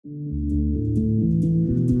You're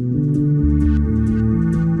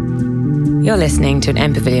listening to an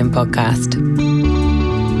MPavilion podcast.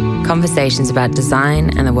 Conversations about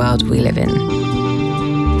design and the world we live in.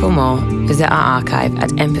 For more, visit our archive at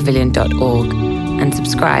mpavilion.org and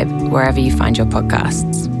subscribe wherever you find your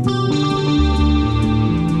podcasts.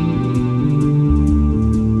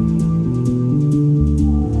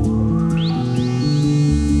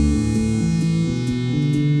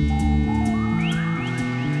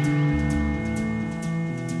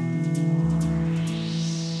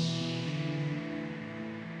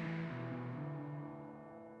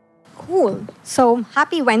 Cool. So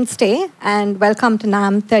happy Wednesday and welcome to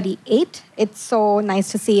NAMM 38. It's so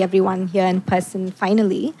nice to see everyone here in person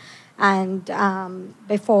finally. And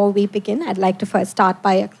before we begin, I'd like to first start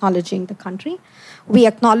by acknowledging the country. We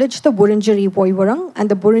acknowledge the Wurundjeri Woiwurrung and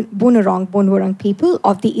the Boonwurrung Boonwurrung people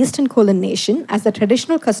of the Eastern Kulin Nation as the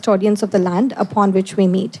traditional custodians of the land upon which we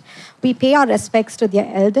meet. We pay our respects to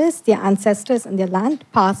their elders, their ancestors, and their land,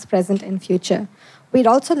 past, present, and future. We'd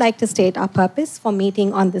also like to state our purpose for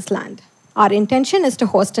meeting on this land. Our intention is to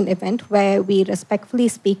host an event where we respectfully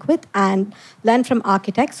speak with and learn from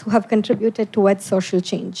architects who have contributed towards social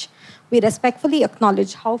change. We respectfully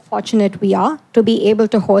acknowledge how fortunate we are to be able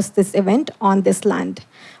to host this event on this land.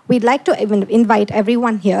 We'd like to invite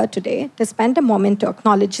everyone here today to spend a moment to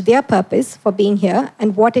acknowledge their purpose for being here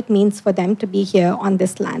and what it means for them to be here on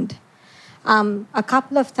this land. A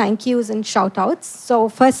couple of thank yous and shout outs. So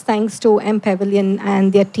first, thanks to MPavilion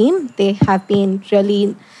and their team. They have been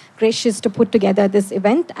really gracious to put together this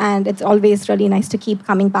event, and it's always really nice to keep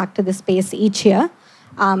coming back to this space each year.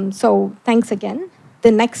 So thanks again.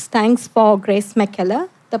 The next thanks for Grace McKellar,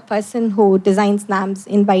 the person who designs NAMM's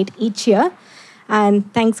invite each year.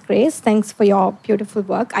 And thanks, Grace. Thanks for your beautiful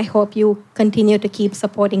work. I hope you continue to keep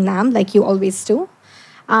supporting NAMM like you always do.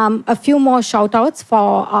 A few more shout-outs for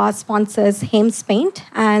our sponsors, Hames Paint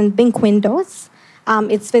and Bink Windows.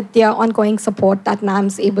 It's with their ongoing support that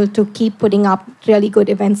NAMM's able to keep putting up really good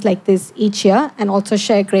events like this each year and also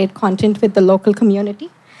share great content with the local community.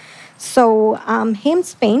 So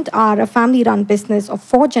Hames Paint are a family-run business of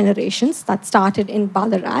 4 generations that started in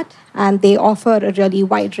Ballarat, and they offer a really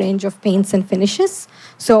wide range of paints and finishes.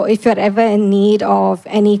 So if you're ever in need of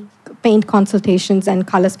any paint consultations and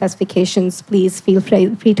color specifications, please feel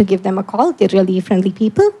free to give them a call. They're really friendly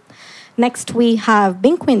people. Next, we have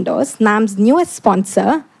Bink Windows, NAMM's newest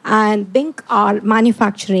sponsor, and Bink are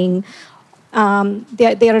manufacturing.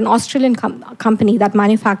 They're an Australian company that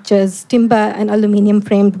manufactures timber and aluminium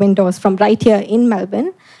framed windows from right here in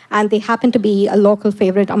Melbourne, and they happen to be a local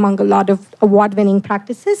favorite among a lot of award-winning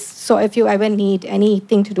practices. So if you ever need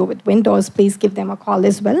anything to do with windows, please give them a call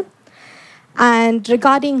as well. And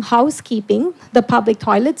regarding housekeeping, the public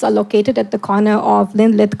toilets are located at the corner of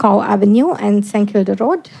Linlithgow Avenue and St Kilda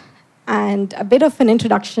Road. And a bit of an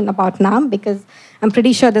introduction about NAMM, because I'm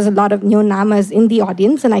pretty sure there's a lot of new NAMMers in the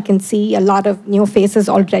audience, and I can see a lot of new faces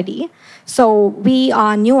already. So we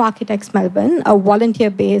are New Architects Melbourne, a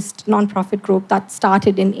volunteer-based nonprofit group that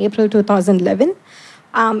started in April 2011.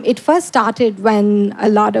 It first started when a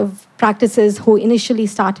lot of practices who initially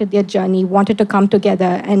started their journey wanted to come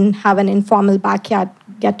together and have an informal backyard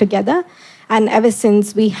get-together. And ever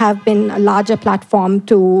since, we have been a larger platform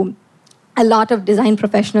to a lot of design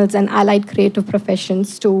professionals and allied creative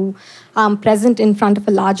professions to present in front of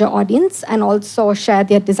a larger audience and also share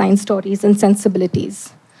their design stories and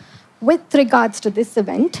sensibilities. With regards to this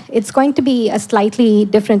event, it's going to be a slightly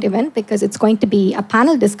different event because it's going to be a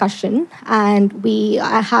panel discussion, and we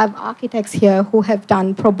have architects here who have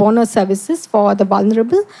done pro bono services for the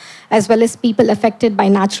vulnerable as well as people affected by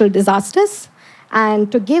natural disasters.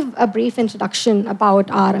 And to give a brief introduction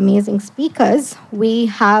about our amazing speakers, we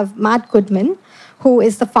have Matt Goodman, who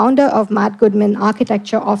is the founder of Matt Goodman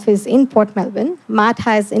Architecture Office in Port Melbourne. Matt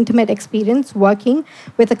has intimate experience working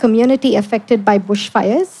with a community affected by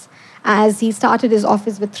bushfires, as he started his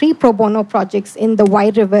office with 3 pro bono projects in the Wye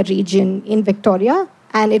River region in Victoria,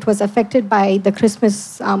 and it was affected by the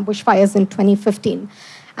Christmas bushfires in 2015.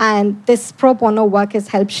 And this pro bono work has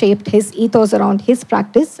helped shape his ethos around his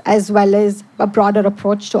practice, as well as a broader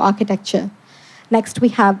approach to architecture. Next, we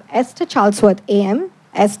have Esther Charlesworth AM.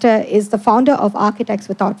 Esther is the founder of Architects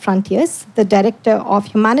Without Frontiers, the director of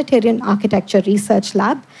Humanitarian Architecture Research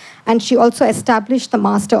Lab, and she also established the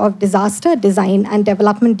Master of Disaster Design and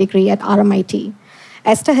Development degree at RMIT.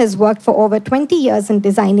 Esther has worked for over 20 years in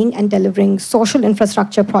designing and delivering social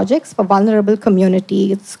infrastructure projects for vulnerable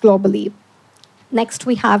communities globally. Next,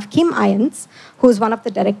 we have Kim Irons, who is one of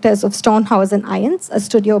the directors of Stonehouse & Irons, a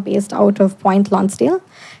studio based out of Point Lonsdale.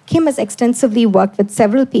 Kim has extensively worked with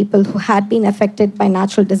several people who had been affected by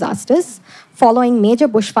natural disasters, Following major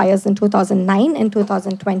bushfires in 2009 and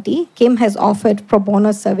 2020, Kim has offered pro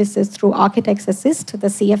bono services through Architects Assist, the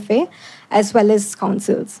CFA, as well as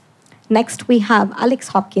councils. Next, we have Alex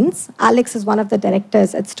Hopkins. Alex is one of the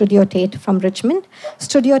directors at Studio Tate from Richmond.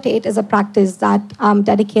 Studio Tate is a practice that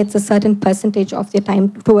dedicates a certain percentage of their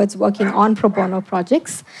time towards working on pro bono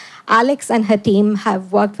projects. Alex and her team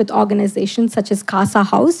have worked with organizations such as Casa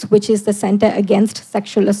House, which is the Center Against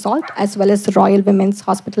Sexual Assault, as well as the Royal Women's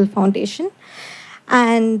Hospital Foundation.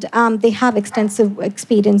 And they have extensive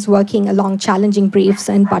experience working along challenging briefs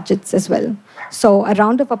and budgets as well. So a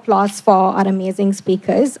round of applause for our amazing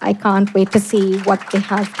speakers. I can't wait to see what they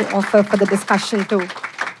have to offer for the discussion too.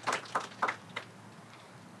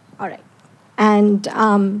 All right. And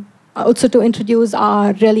also to introduce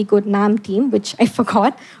our really good NAM team, which I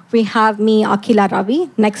forgot. We have me, Akila Ravi.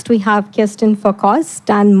 Next we have Kirsten Foucault,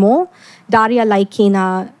 Dan Moore, Daria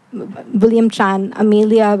Laikina, William Tran,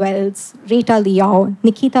 Amelia Wells, Rita Liao,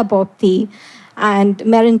 Nikita Bopti, and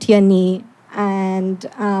Marin Tierney, and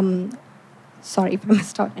sorry if I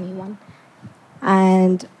missed out anyone,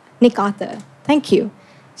 and Nick Arthur. Thank you.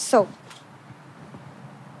 So,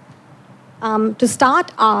 to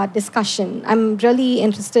start our discussion, I'm really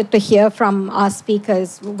interested to hear from our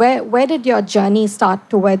speakers. Where did your journey start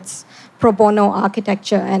towards pro bono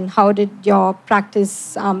architecture, and how did your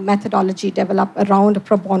practice methodology develop around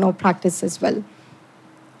pro bono practice as well?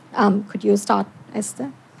 Could you start,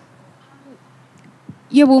 Esther?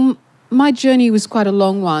 Yeah, well, my journey was quite a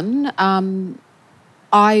long one.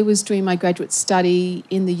 I was doing my graduate study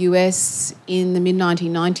in the US in the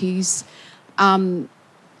mid-1990s.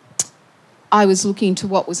 I was looking to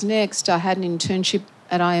what was next. I had an internship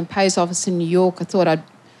at I.M. Pei's office in New York. I thought I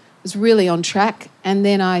was really on track. And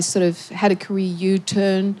then I sort of had a career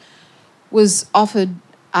U-turn, was offered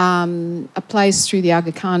a place through the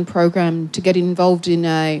Aga Khan program to get involved in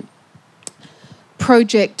a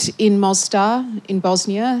project in Mostar in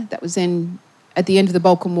Bosnia. That was then at the end of the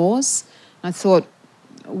Balkan Wars. I thought,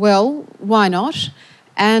 well, why not?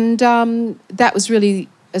 And that was really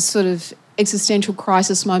a sort of existential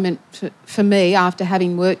crisis moment for me after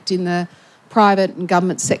having worked in the private and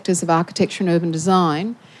government sectors of architecture and urban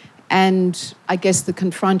design, and I guess the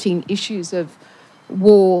confronting issues of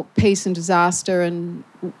war, peace and disaster, and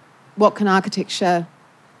what does architecture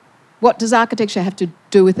have to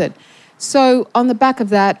do with it? So on the back of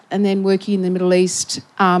that, and then working in the Middle East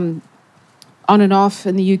on and off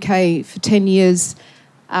in the UK for 10 years,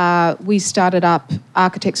 we started up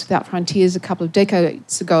Architects Without Frontiers a couple of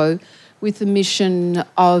decades ago with the mission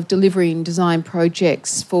of delivering design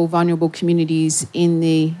projects for vulnerable communities in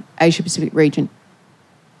the Asia-Pacific region.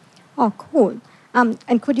 Oh, cool.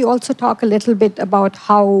 And could you also talk a little bit about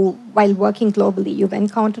how, while working globally, you've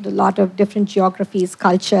encountered a lot of different geographies,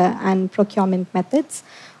 culture, and procurement methods?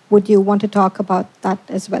 Would you want to talk about that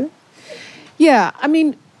as well? Yeah, I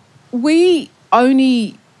mean, we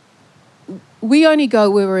only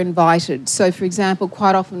go where we're invited. So, for example,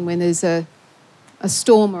 quite often when there's a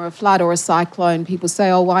storm or a flood or a cyclone, people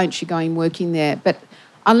say, oh, why aren't you going working there? But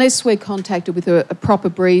unless we're contacted with a proper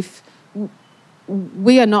brief,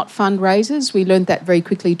 we are not fundraisers. We learned that very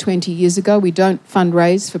quickly 20 years ago. We don't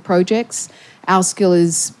fundraise for projects. Our skill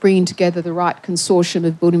is bringing together the right consortium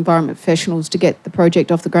of built environment professionals to get the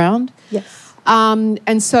project off the ground. Yes.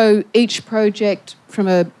 And so each project, from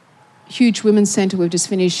a huge women's centre we've just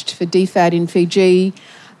finished for DFAD in Fiji,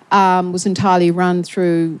 was entirely run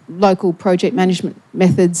through local project management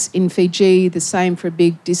methods in Fiji, the same for a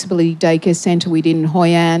big disability daycare centre we did in Hoi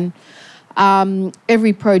An.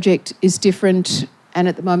 Every project is different, and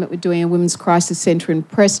at the moment we're doing a women's crisis centre in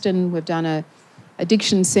Preston. We've done a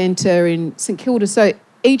addiction centre in St Kilda. So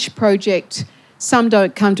each project, some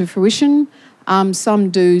don't come to fruition, some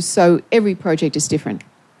do, so every project is different.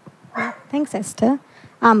 Thanks, Esther.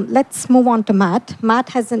 Let's move on to Matt. Matt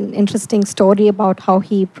has an interesting story about how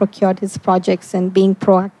he procured his projects and being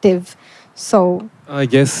proactive. So I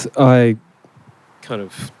guess I kind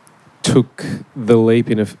of took the leap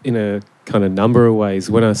in a kind of number of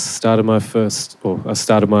ways. When I started my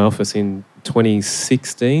office in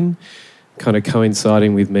 2016, kind of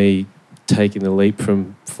coinciding with me taking the leap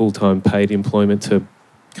from full-time paid employment to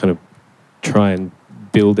kind of try and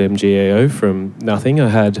build MGAO from nothing. I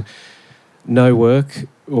had no work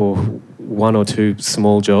or one or two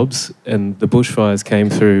small jobs, and the bushfires came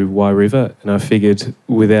through Wye River, and I figured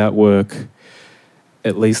without work,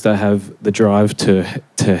 at least I have the drive to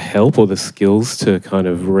help, or the skills to kind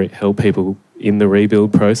of help people in the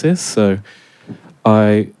rebuild process. So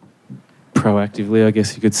I proactively, I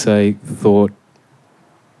guess you could say, thought,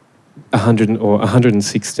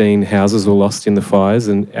 116 houses were lost in the fires,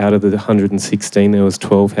 and out of the 116, there was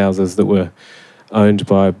 12 houses that were owned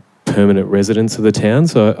by permanent residents of the town.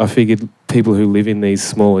 So I figured people who live in these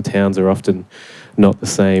smaller towns are often not the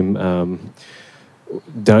same,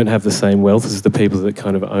 don't have the same wealth as the people that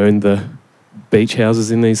kind of own the beach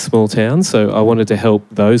houses in these small towns. So I wanted to help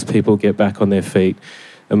those people get back on their feet.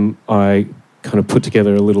 I kind of put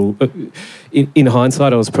together a little... In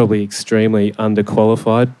hindsight, I was probably extremely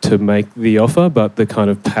underqualified to make the offer, but the kind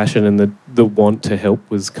of passion and the want to help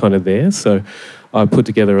was kind of there. So I put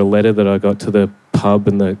together a letter that I got to the pub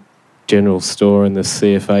and the general store and the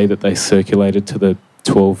CFA that they circulated to the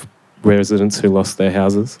 12 residents who lost their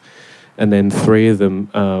houses. And then 3 of them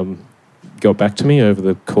got back to me over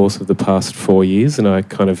the course of the past 4 years. And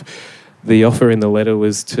the offer in the letter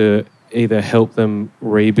was to either help them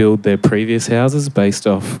rebuild their previous houses based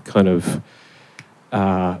off kind of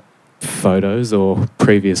photos or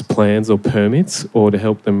previous plans or permits, or to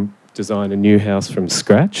help them design a new house from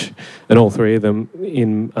scratch. And all 3 of them,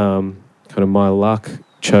 in kind of my luck,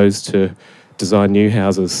 chose to design new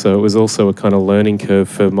houses. So it was also a kind of learning curve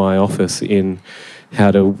for my office in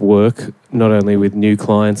how to work not only with new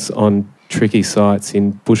clients on tricky sites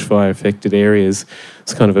in bushfire-affected areas.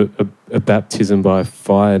 It's kind of a baptism by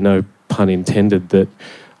fire, no pun intended, that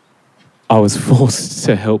I was forced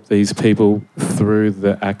to help these people through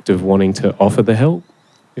the act of wanting to offer the help,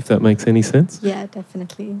 if that makes any sense. Yeah,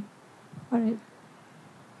 definitely. All right.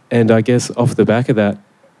 And I guess off the back of that,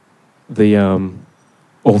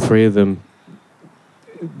 all 3 of them,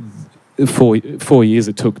 4 years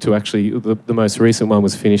it took to actually, the most recent one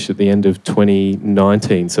was finished at the end of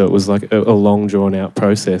 2019. So it was like a long drawn out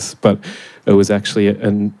process, but it was actually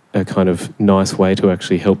a kind of nice way to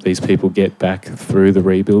actually help these people get back through the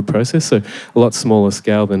rebuild process. So a lot smaller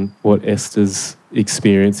scale than what Esther's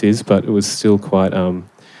experience is, but it was still quite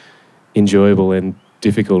enjoyable and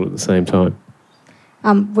difficult at the same time.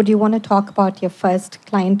 Would you want to talk about your first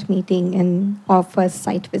client meeting or first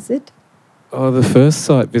site visit? Oh, the first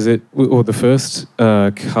site visit, or the first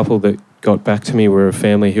couple that got back to me were a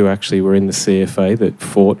family who actually were in the CFA that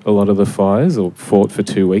fought a lot of the fires, or fought for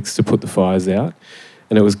 2 weeks to put the fires out.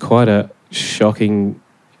 And it was quite a shocking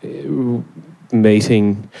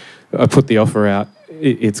meeting. I put the offer out.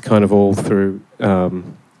 It's kind of all through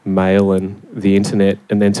mail and the internet.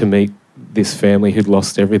 And then to meet this family who'd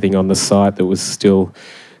lost everything on the site that was still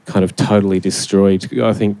kind of totally destroyed.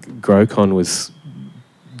 I think Grocon was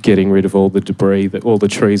getting rid of all the debris, that all the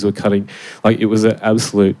trees were cutting. Like, it was an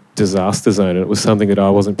absolute disaster zone, and it was something that I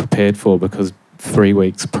wasn't prepared for, because 3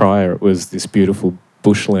 weeks prior it was this beautiful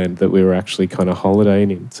bushland that we were actually kind of holidaying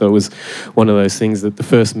in. So it was one of those things that the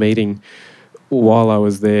first meeting, while I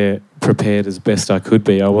was there prepared as best I could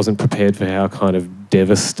be, I wasn't prepared for how kind of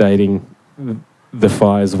devastating the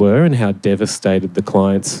fires were and how devastated the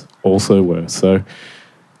clients also were. So it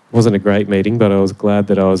wasn't a great meeting, but I was glad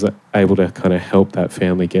that I was able to kind of help that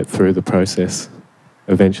family get through the process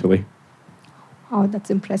eventually. Oh, that's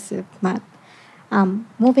impressive, Matt.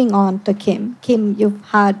 Moving on to Kim. Kim, you've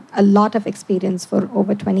had a lot of experience for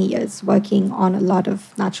over 20 years working on a lot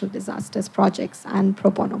of natural disasters projects and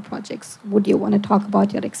pro bono projects. Would you want to talk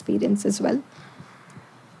about your experience as well?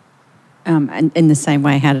 And in the same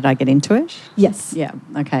way, how did I get into it? Yes. Yeah,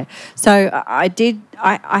 okay. So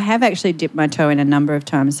I have actually dipped my toe in a number of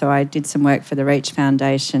times. So I did some work for the Reach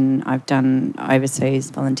Foundation. I've done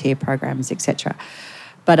overseas volunteer programs, etc.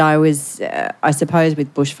 But I was, I suppose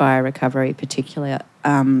with bushfire recovery particularly,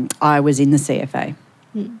 I was in the CFA.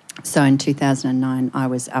 So in 2009, I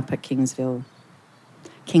was up at Kingsville,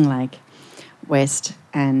 Kinglake West,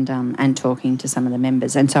 and talking to some of the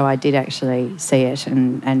members. And so I did actually see it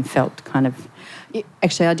and felt kind of...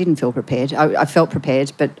 Actually, I didn't feel prepared. I felt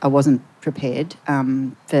prepared, but I wasn't prepared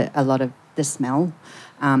for a lot of the smell.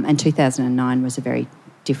 And 2009 was a very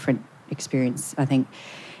different experience, I think,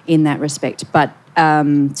 in that respect. But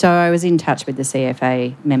so I was in touch with the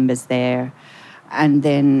CFA members there. And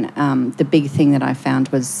then the big thing that I found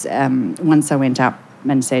was once I went up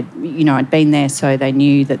and said, you know, I'd been there, so they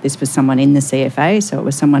knew that this was someone in the CFA, so it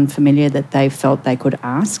was someone familiar that they felt they could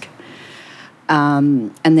ask.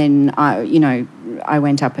 And then I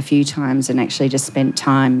went up a few times and actually just spent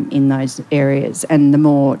time in those areas. And the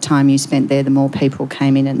more time you spent there, the more people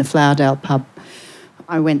came in. And the Flowerdale pub,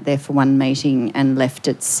 I went there for one meeting and left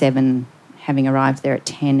at 7, having arrived there at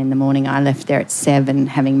 10 in the morning. I left there at 7,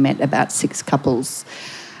 having met about 6 couples.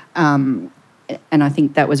 And I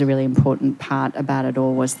think that was a really important part about it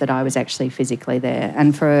all, was that I was actually physically there.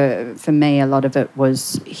 And for me, a lot of it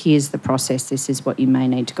was, here's the process, this is what you may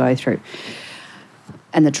need to go through.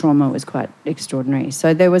 And the trauma was quite extraordinary.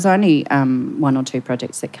 So there was only 1 or 2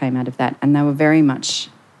 projects that came out of that, and they were very much,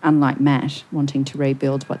 unlike Matt, wanting to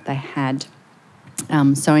rebuild what they had.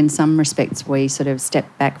 So in some respects, we sort of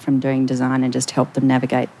stepped back from doing design and just helped them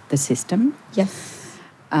navigate the system. Yes.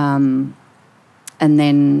 And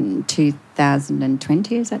then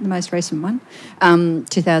 2020, is that the most recent one?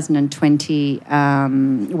 2020,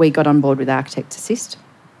 we got on board with Architects Assist.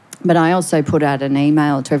 But I also put out an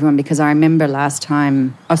email to everyone because I remember last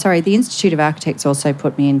time... the Institute of Architects also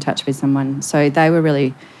put me in touch with someone. So they were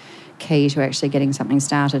really key to actually getting something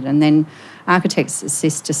started. And then Architects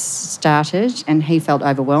Assist just started and he felt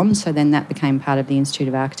overwhelmed. So then that became part of the Institute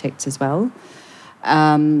of Architects as well.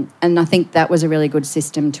 And I think that was a really good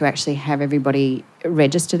system to actually have everybody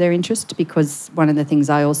register their interest, because one of the things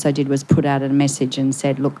I also did was put out a message and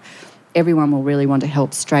said, look, everyone will really want to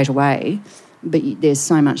help straight away, but there's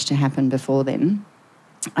so much to happen before then.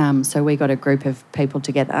 So we got a group of people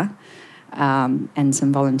together and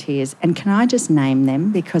some volunteers. And can I just name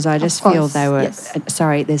them? Because I just feel they were... Yes.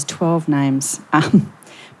 Sorry, there's 12 names.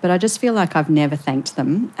 But I just feel like I've never thanked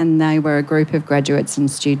them. And they were a group of graduates and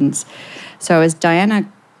students. So it was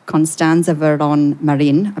Diana Constanza Veron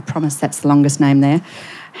Marin, I promise that's the longest name there,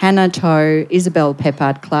 Hannah Toe, Isabel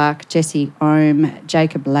Peppard-Clark, Jessie Ohm,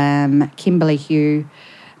 Jacob Lamb, Kimberly Hugh,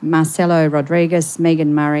 Marcelo Rodriguez,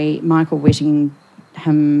 Megan Murray, Michael Whittingham,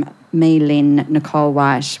 Me Lynn, Nicole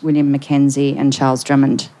White, William Mackenzie and Charles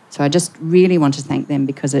Drummond. So I just really want to thank them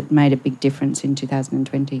because it made a big difference in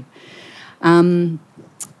 2020.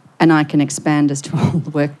 And I can expand as to all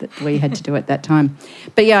the work that we had to do at that time.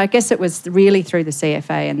 But yeah, I guess it was really through the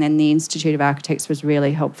CFA, and then the Institute of Architects was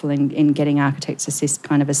really helpful in getting Architects Assist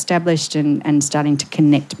kind of established and starting to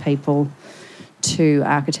connect people to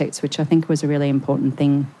architects, which I think was a really important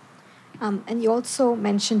thing. And you also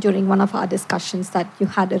mentioned during one of our discussions that you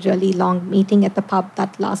had a really long meeting at the pub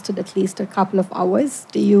that lasted at least a couple of hours.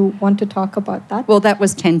 Do you want to talk about that? Well, that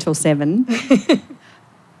was 10 till 7.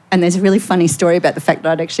 And there's a really funny story about the fact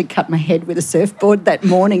that I'd actually cut my head with a surfboard that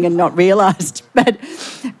morning and not realised. But,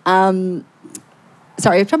 sorry,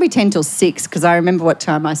 it was probably 10 till 6 because I remember what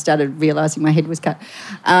time I started realising my head was cut.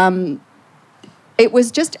 It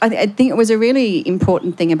was just, I think it was a really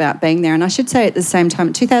important thing about being there. And I should say at the same time,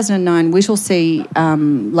 in 2009,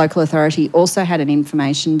 Whittlesea Local Authority also had an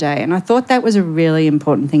information day. And I thought that was a really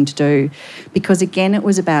important thing to do because, again, it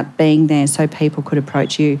was about being there so people could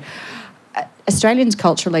approach you. Australians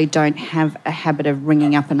culturally don't have a habit of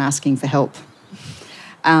ringing up and asking for help.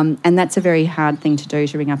 And that's a very hard thing to do,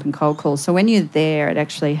 to ring up and cold call. So when you're there, it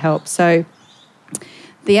actually helps. So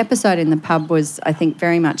the episode in the pub was, I think,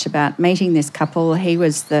 very much about meeting this couple. He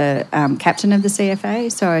was the captain of the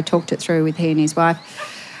CFA, so I talked it through with he and his wife.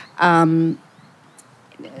 I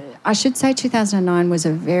should say 2009 was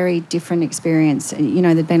a very different experience. You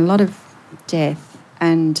know, there'd been a lot of death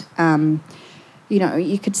and... you know,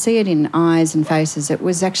 you could see it in eyes and faces. It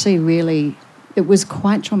was actually really, it was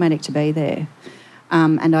quite traumatic to be there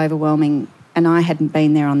and overwhelming. And I hadn't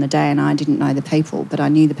been there on the day and I didn't know the people, but I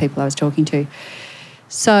knew the people I was talking to.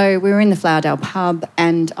 So we were in the Flowerdale pub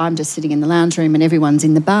and I'm just sitting in the lounge room and everyone's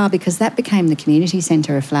in the bar because that became the community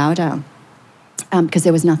centre of Flowerdale because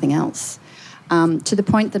there was nothing else. To the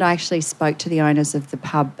point that I actually spoke to the owners of the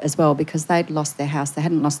pub as well because they'd lost their house. They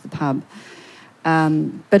hadn't lost the pub.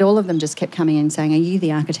 But all of them just kept coming in saying, are you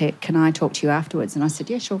the architect? Can I talk to you afterwards? And I said,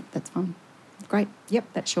 yeah, sure, that's fine. Great, yep,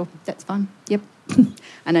 that's fine, yep.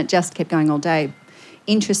 And it just kept going all day.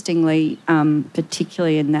 Interestingly,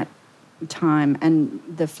 particularly in that time, and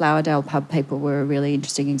the Flowerdale pub people were a really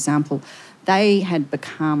interesting example, they had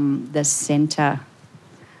become the centre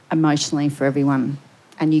emotionally for everyone.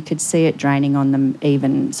 And you could see it draining on them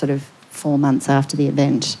even sort of 4 months after the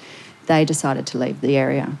event. They decided to leave the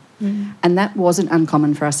area. Mm. And that wasn't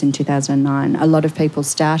uncommon for us in 2009. A lot of people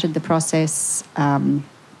started the process and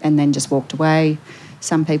then just walked away.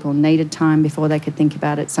 Some people needed time before they could think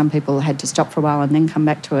about it. Some people had to stop for a while and then come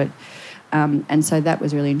back to it. And so that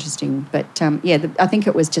was really interesting. But, I think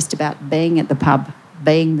it was just about being at the pub,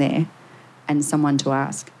 being there, and someone to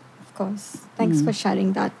ask. Of course. Thanks for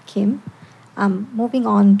sharing that, Kim. Moving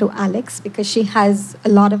on to Alex, because she has a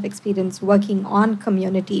lot of experience working on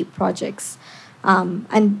community projects.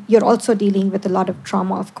 And you're also dealing with a lot of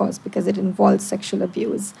trauma, of course, because it involves sexual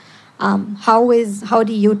abuse. How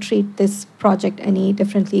do you treat this project any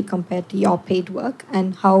differently compared to your paid work?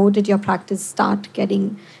 And how did your practice start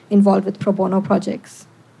getting involved with pro bono projects?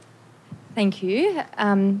 Thank you.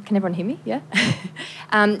 Can everyone hear me? Yeah.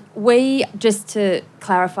 We, just to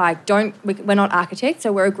clarify, we're not architects,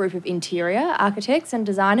 so we're a group of interior architects and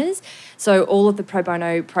designers. So all of the pro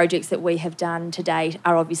bono projects that we have done to date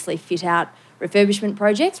are obviously fit-out refurbishment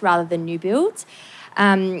projects rather than new builds.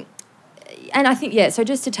 And I think, so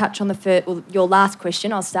just to touch on your last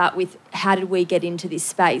question, I'll start with how did we get into this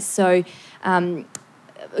space? So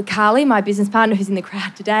Carly, my business partner who's in the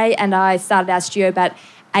crowd today, and I started our studio about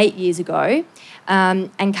 8 years ago.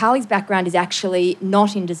 And Carly's background is actually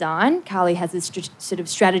not in design. Carly has a sort of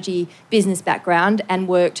strategy business background and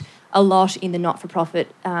worked a lot in the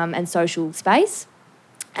not-for-profit and social space.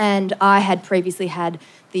 And I had previously had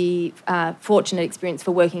the fortunate experience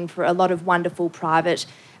for working for a lot of wonderful private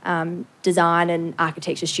design and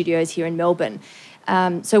architecture studios here in Melbourne.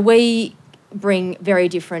 So we bring very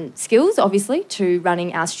different skills, obviously, to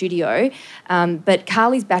running our studio. But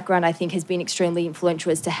Carly's background, I think, has been extremely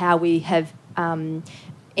influential as to how we have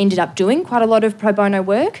ended up doing quite a lot of pro bono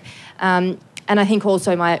work. And I think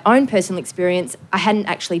also my own personal experience, I hadn't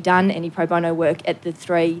actually done any pro bono work at the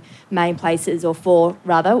 3 main places, or 4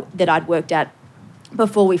 rather, that I'd worked at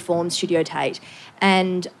before we formed Studio Tate.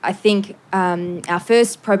 And I think our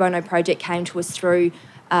first pro bono project came to us through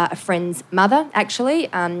a friend's mother, actually.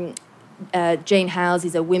 Jean Howes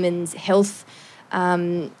is a women's health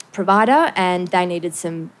provider, and they needed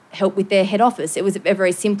some help with their head office. It was a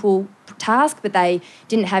very simple task, but they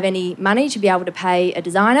didn't have any money to be able to pay a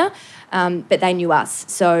designer, but they knew us.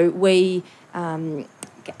 So we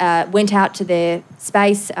went out to their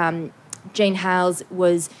space. Jean Howes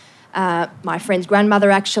was my friend's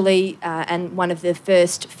grandmother, actually, and one of the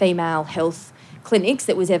first female health clinics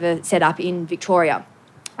that was ever set up in Victoria.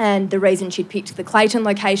 And the reason she'd picked the Clayton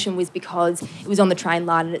location was because it was on the train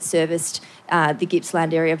line and it serviced the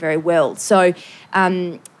Gippsland area very well. So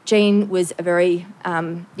Jean was a very,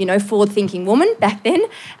 forward-thinking woman back then,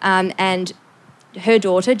 and her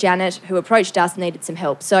daughter, Janet, who approached us, needed some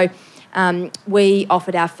help. So we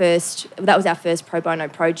offered that was our first pro bono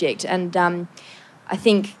project. And I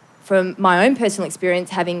think from my own personal experience,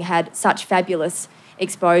 having had such fabulous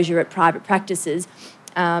exposure at private practices,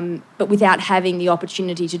 but without having the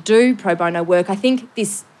opportunity to do pro bono work, I think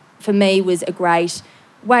this, for me, was a great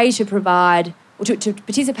way to provide, or to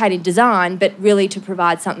participate in design, but really to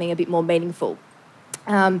provide something a bit more meaningful.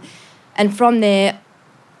 And from there,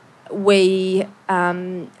 we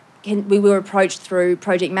were approached through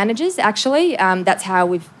project managers, actually. That's how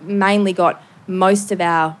we've mainly got most of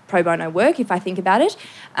our pro bono work, if I think about it.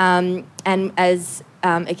 And as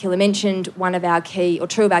Akila mentioned,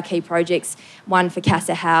 two of our key projects, one for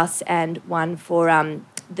Casa House and one for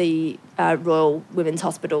the Royal Women's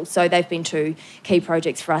Hospital. So they've been 2 key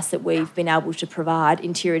projects for us that we've been able to provide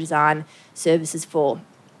interior design services for.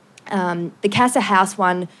 The Casa House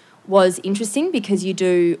one was interesting because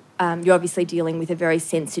you're obviously dealing with a very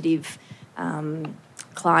sensitive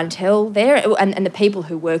clientele there, and the people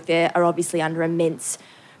who work there are obviously under immense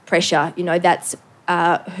pressure. That's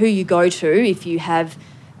who you go to if you have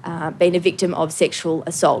been a victim of sexual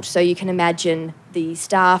assault. So you can imagine the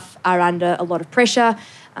staff are under a lot of pressure,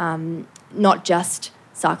 not just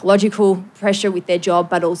psychological pressure with their job,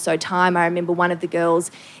 but also time. I remember one of the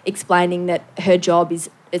girls explaining that her job is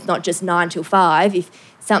not just 9 till 5. If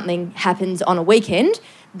something happens on a weekend,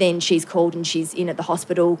 then she's called and she's in at the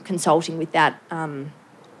hospital consulting with that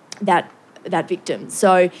victim.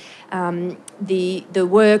 So the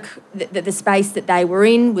work, the space that they were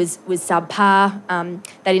in was subpar.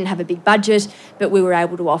 They didn't have a big budget, but we were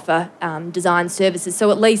able to offer design services.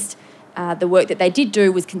 So at least the work that they did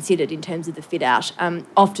do was considered in terms of the fit out.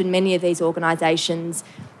 Often many of these organisations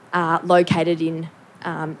are located in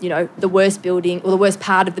the worst building or the worst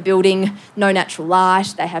part of the building, no natural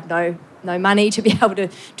light. They have no money to be able to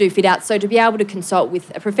do fit out. So to be able to consult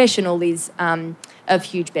with a professional is of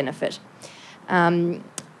huge benefit.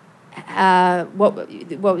 What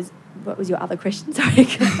was your other question? Sorry.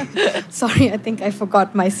 Sorry, I think I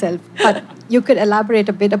forgot myself. But you could elaborate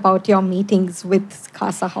a bit about your meetings with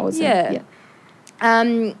Casa House. Yeah.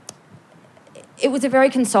 It was a very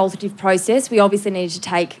consultative process. We obviously needed to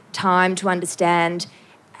take time to understand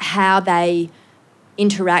how they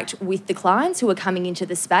interact with the clients who are coming into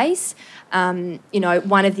the space. One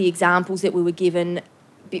of the examples that we were given,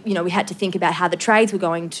 we had to think about how the trades were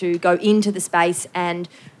going to go into the space and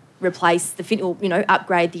replace the fit, or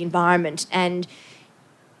upgrade the environment. And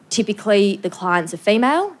typically the clients are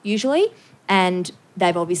female, usually, and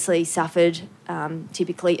they've obviously suffered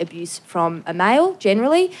typically abuse from a male,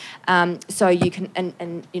 generally. So you can,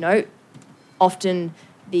 and often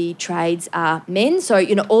the trades are men. So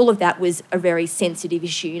all of that was a very sensitive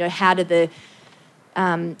issue. How do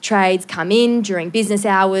trades come in during business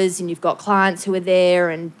hours, and you've got clients who are there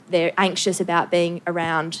and they're anxious about being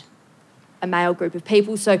around a male group of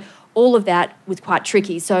people. So all of that was quite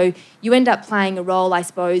tricky. So you end up playing a role, I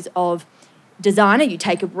suppose, of designer. You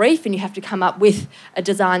take a brief and you have to come up with a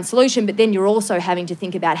design solution, but then you're also having to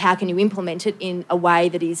think about how can you implement it in a way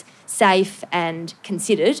that is safe and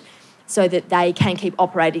considered so that they can keep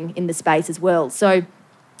operating in the space as well. So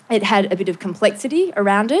it had a bit of complexity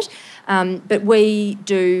around it, but we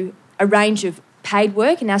do a range of paid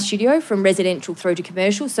work in our studio from residential through to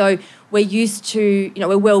commercial. So we're used to,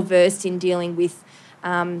 we're well versed in dealing with,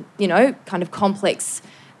 kind of complex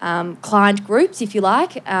client groups, if you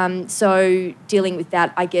like. So dealing with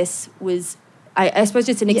that, I guess, was, I suppose,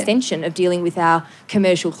 just an extension of dealing with our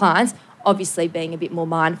commercial clients, obviously being a bit more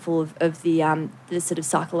mindful of the sort of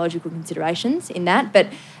psychological considerations in that. But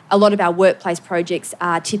a lot of our workplace projects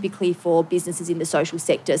are typically for businesses in the social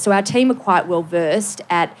sector. So our team are quite well versed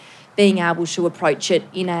at being able to approach it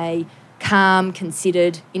in a calm,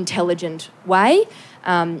 considered, intelligent way.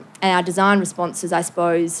 And our design responses, I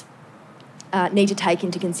suppose, need to take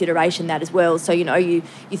into consideration that as well. So, you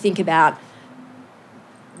think about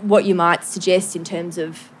what you might suggest in terms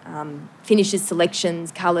of finishes,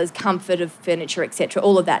 selections, colours, comfort of furniture, etc.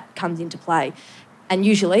 All of that comes into play. And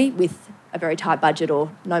usually with a very tight budget or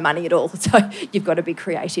no money at all. So you've got to be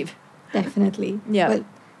creative. Definitely. Yeah. Well,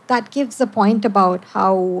 that gives a point about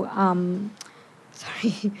how,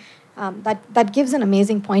 that gives an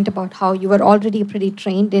amazing point about how you were already pretty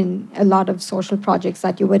trained in a lot of social projects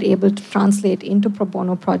that you were able to translate into pro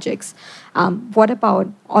bono projects. What about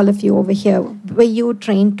all of you over here? Were you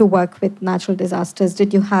trained to work with natural disasters?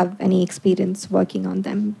 Did you have any experience working on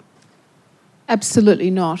them?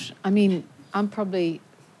 Absolutely not. I mean, I'm probably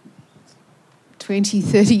 20,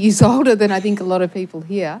 30 years older than I think a lot of people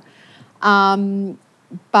here.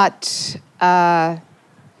 But I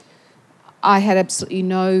had absolutely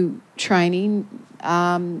no training.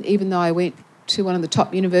 Even though I went to one of the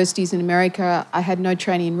top universities in America, I had no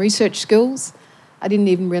training in research skills. I didn't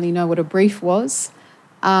even really know what a brief was.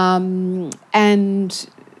 And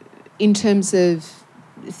in terms of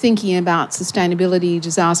thinking about sustainability,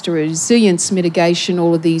 disaster resilience, mitigation,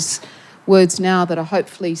 all of these words now that are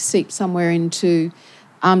hopefully seep somewhere into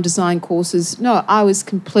design courses. No, I was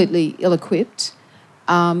completely ill-equipped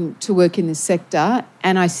to work in this sector,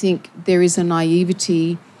 and I think there is a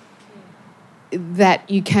naivety that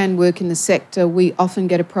you can work in the sector. We often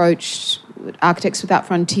get approached, Architects Without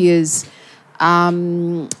Frontiers,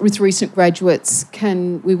 with recent graduates,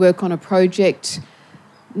 can we work on a project?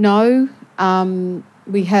 No.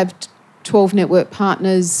 We have 12 network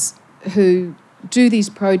partners who do these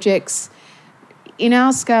projects. In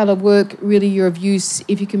our scale of work, really you're of use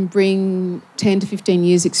if you can bring 10 to 15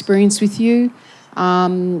 years experience with you.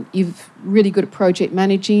 You're really good at project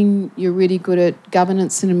managing, you're really good at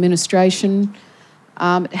governance and administration,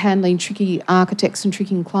 handling tricky architects and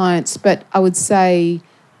tricky clients. But I would say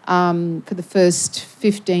for the first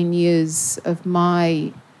 15 years of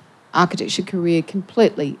my architecture career,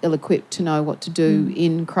 completely ill-equipped to know what to do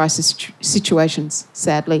in crisis situations,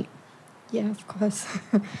 sadly. Yeah, of course.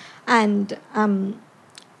 And,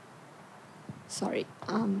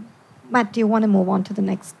 Matt, do you want to move on to the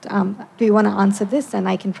next? Do you want to answer this? And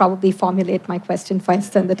I can probably formulate my question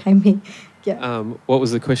first and the timing. Yeah. What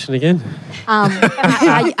was the question again?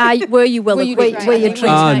 Were you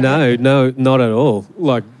trained? No, not at all.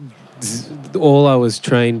 Like, all I was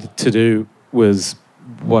trained to do was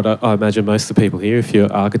what I imagine most of the people here, if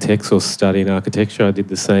you're architects or studying architecture, I did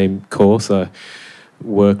the same course. I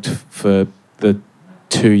worked for the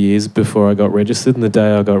 2 years before I got registered, and the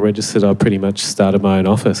day I got registered, I pretty much started my own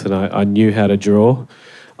office, and I knew how to draw.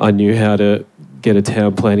 I knew how to get a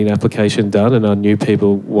town planning application done, and I knew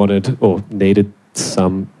people wanted or needed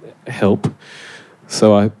some help.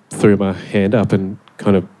 So I threw my hand up and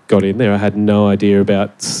kind of got in there. I had no idea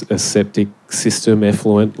about a septic system,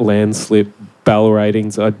 effluent, landslip, BAL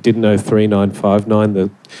ratings. I didn't know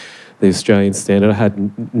 3959, the Australian standard. I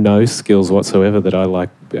had no skills whatsoever that I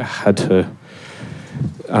had to.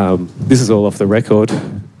 This is all off the record.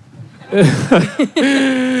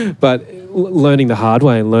 But learning the hard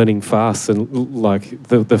way and learning fast, and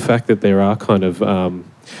the fact that there are kind of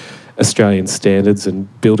Australian standards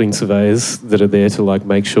and building surveyors that are there to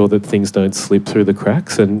make sure that things don't slip through the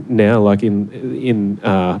cracks. And now, in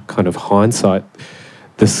kind of hindsight,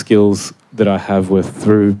 the skills that I have were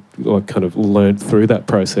learnt through that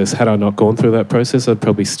process. Had I not gone through that process, I'd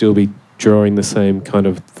probably still be drawing the same kind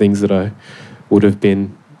of things that I would have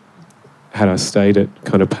been had I stayed at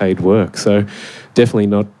kind of paid work. So definitely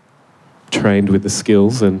not trained with the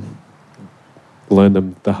skills and learned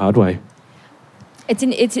them the hard way.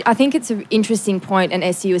 I think it's an interesting point, and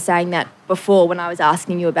Esther, you were saying that before when I was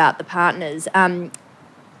asking you about the partners.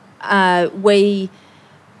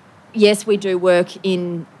 We do work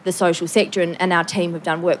in the social sector, and our team have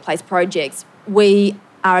done workplace projects. We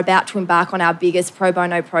are about to embark on our biggest pro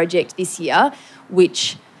bono project this year,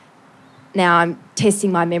 which now I'm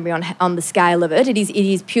testing my memory on the scale of it. It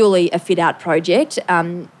is purely a fit-out project,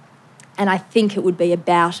 and I think it would be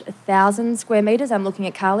about 1,000 square metres. I'm looking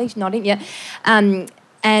at Carly, nodding, yeah. And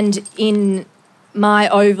in my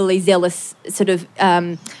overly zealous sort of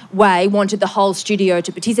way, wanted the whole studio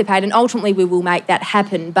to participate, and ultimately we will make that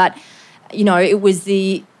happen. But, you know, it was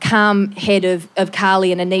the calm head of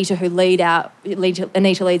Carly and Anita who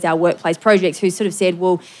Anita leads our workplace projects, who sort of said,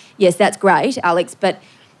 well, yes, that's great, Alex, but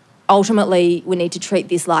ultimately we need to treat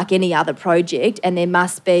this like any other project, and there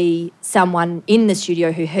must be someone in the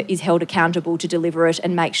studio who is held accountable to deliver it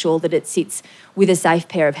and make sure that it sits with a safe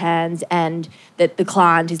pair of hands and that the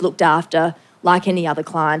client is looked after like any other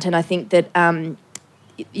client. And I think that,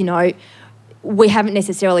 you know, we haven't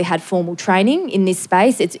necessarily had formal training in this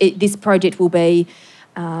space. This project will be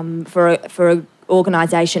for a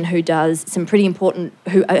organisation who does some pretty important,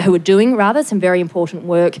 who are doing rather some very important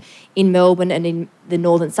work in Melbourne and in the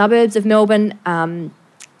northern suburbs of Melbourne.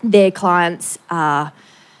 Their clients are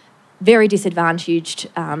very disadvantaged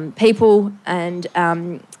people, and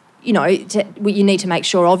you know, you need to make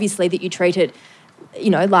sure, obviously, that you treat it, you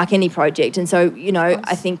know, like any project. And so, you know,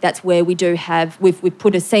 I think that's where we do have, we've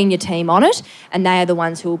put a senior team on it, and they are the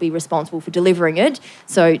ones who will be responsible for delivering it.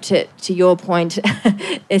 So to your point,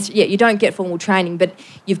 you don't get formal training, but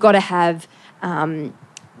you've got to have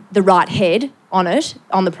the right head on it,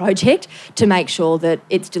 on the project, to make sure that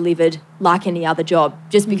it's delivered like any other job.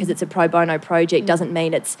 Just because it's a pro bono project doesn't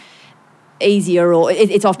mean it's easier, or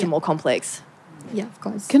it's often more complex. Yeah, of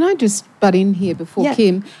course. Can I just butt in here before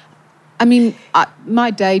Kim? I mean,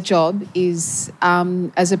 my day job is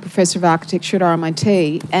as a professor of architecture at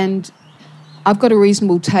RMIT, and I've got a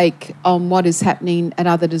reasonable take on what is happening at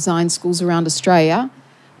other design schools around Australia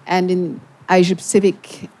and in Asia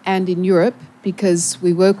Pacific and in Europe, because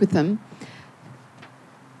we work with them.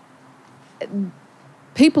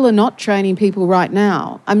 People are not training people right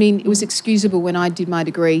now. I mean, it was excusable when I did my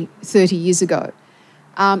degree 30 years ago.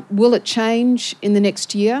 Will it change in the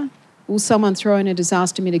next year? Will someone throw in a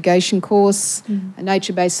disaster mitigation course, a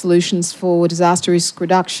nature-based solutions for disaster risk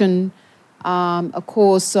reduction, a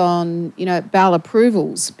course on, you know, BAL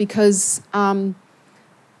approvals? Because I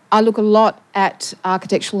look a lot at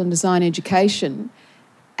architectural and design education,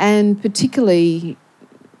 and particularly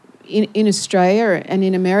in Australia and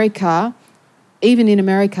in America, even in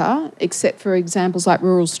America, except for examples like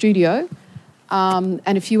Rural Studio and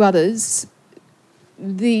a few others,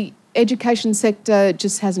 the education sector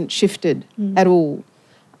just hasn't shifted at all,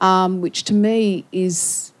 which to me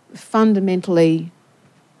is fundamentally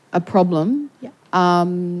a problem. Yeah.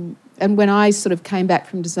 And when I sort of came back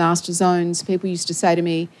from disaster zones, people used to say to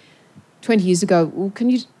me 20 years ago, well,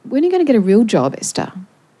 when are you going to get a real job, Esther?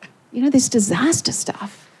 You know, this disaster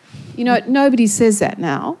stuff. You know, nobody says that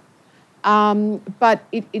now. But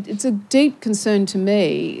it's a deep concern to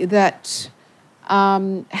me that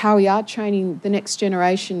how we are training the next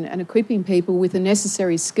generation and equipping people with the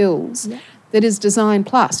necessary skills that is design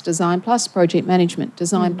plus project management,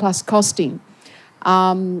 design plus costing,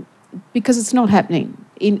 because it's not happening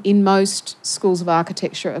in most schools of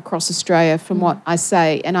architecture across Australia from what I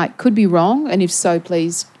say. And I could be wrong, and if so,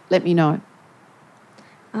 please let me know.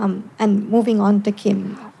 And moving on to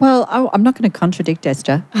Kim. Well, I'm not going to contradict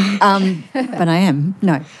Esther, but I am.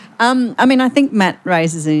 No. I mean, I think Matt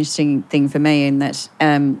raises an interesting thing for me in that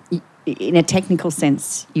in a technical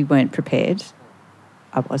sense, you weren't prepared.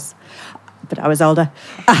 I was, but I was older.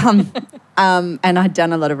 And I'd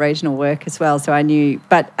done a lot of regional work as well, so I knew.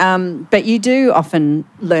 But you do often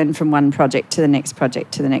learn from one project to the next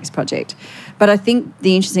project to the next project. But I think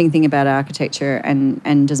the interesting thing about architecture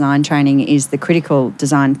and design training is the critical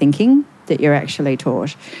design thinking that you're actually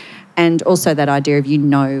taught, and also that idea of, you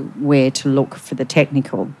know, where to look for the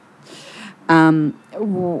technical. And,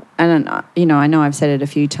 you know, I know I've said it a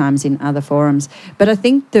few times in other forums, but I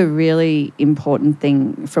think the really important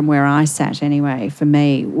thing from where I sat anyway, for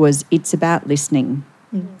me, was it's about listening.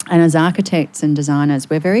 And as architects and designers,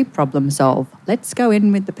 we're very problem solve. Let's go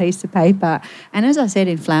in with the piece of paper. And as I said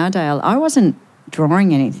in Flowerdale, I wasn't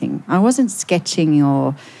drawing anything. I wasn't sketching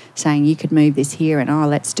or saying you could move this here and,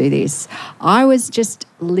 let's do this. I was just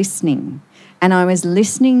listening. And I was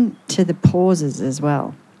listening to the pauses as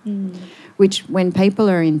well, which when people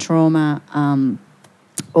are in trauma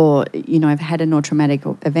or, you know, have had a traumatic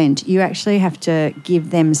event, you actually have to give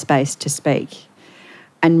them space to speak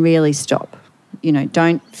and really stop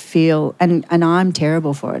Don't feel, and I'm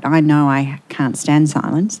terrible for it. I know I can't stand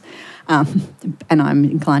silence, and I'm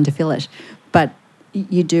inclined to fill it. But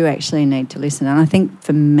you do actually need to listen. And I think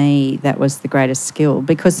for me, that was the greatest skill,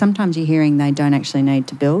 because sometimes you're hearing they don't actually need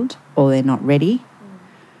to build, or they're not ready.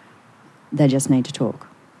 They just need to talk.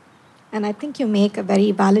 And I think you make a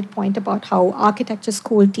very valid point about how architecture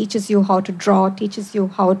school teaches you how to draw, teaches you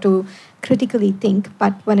how to critically think.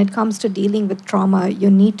 But when it comes to dealing with trauma, you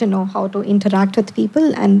need to know how to interact with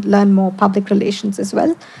people and learn more public relations as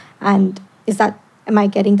well. And am I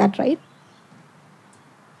getting that right?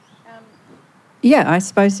 Yeah, I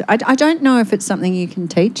suppose. I don't know if it's something you can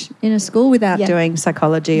teach in a school without doing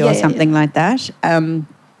psychology or something like that.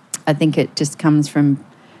 I think it just comes from,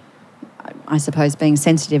 I suppose, being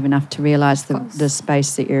sensitive enough to realise the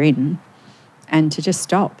space that you're in, and to just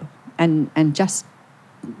stop and just,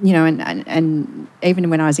 and even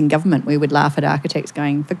when I was in government, we would laugh at architects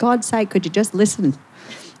going, for God's sake, could you just listen?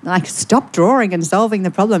 Like, stop drawing and solving the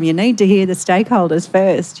problem. You need to hear the stakeholders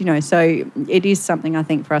first, So it is something, I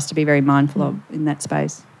think, for us to be very mindful of in that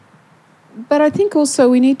space. But I think also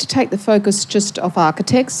we need to take the focus just off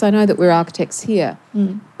architects. I know that we're architects here,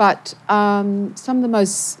 but some of the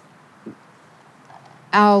most...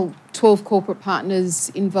 Our 12 corporate partners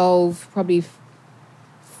involve probably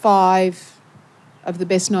 5 of the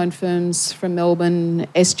best-known firms from Melbourne,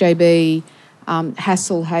 SJB,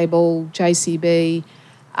 Hassel, Habel, JCB.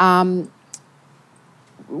 Our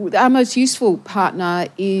most useful partner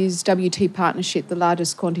is WT Partnership, the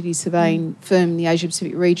largest quantity surveying firm in the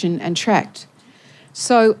Asia-Pacific region, and Tract.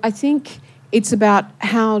 So I think it's about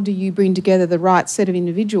how do you bring together the right set of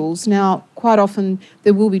individuals. Now, quite often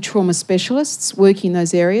there will be trauma specialists working in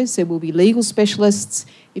those areas. There will be legal specialists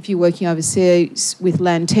if you're working overseas with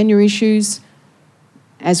land tenure issues.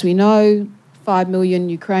 As we know, 5 million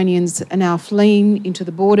Ukrainians are now fleeing into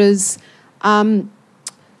the borders.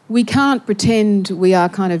 We can't pretend we are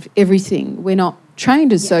kind of everything. We're not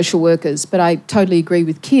trained as social workers, but I totally agree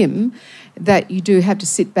with Kim that you do have to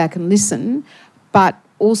sit back and listen, but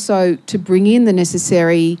also to bring in the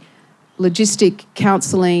necessary logistic,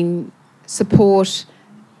 counselling, support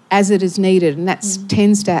as it is needed. And that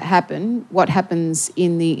tends to happen, what happens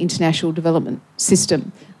in the international development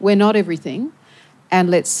system. We're not everything,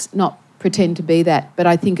 and let's not pretend to be that. But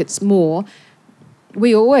I think it's more...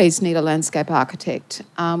 We always need a landscape architect.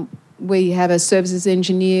 We have a services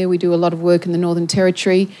engineer. We do a lot of work in the Northern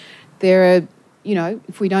Territory. There are,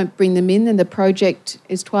 if we don't bring them in, then the project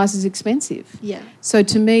is twice as expensive. Yeah. So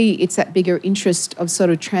to me, it's that bigger interest of sort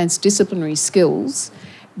of transdisciplinary skills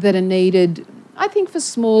that are needed, I think, for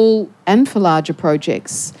small and for larger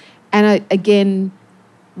projects. And again,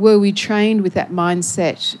 were we trained with that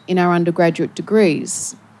mindset in our undergraduate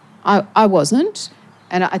degrees? I wasn't.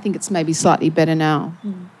 And I think it's maybe slightly better now.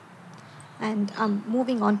 And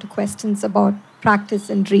moving on to questions about practice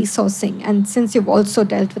and resourcing. And since you've also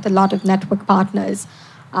dealt with a lot of network partners,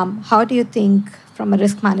 how do you think, from a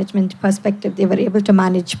risk management perspective, they were able to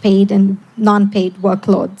manage paid and non-paid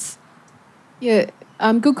workloads? Yeah,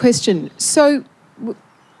 good question. So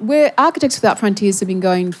where Architects Without Frontiers have been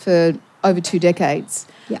going for over 2 decades,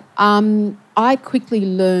 I quickly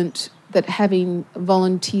learnt that having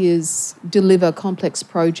volunteers deliver complex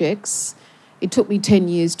projects, it took me 10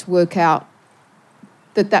 years to work out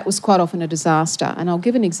that was quite often a disaster. And I'll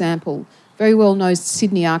give an example. Very well-known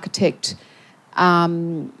Sydney architect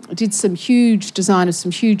did some huge design of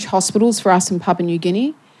some huge hospitals for us in Papua New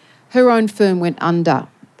Guinea. Her own firm went under.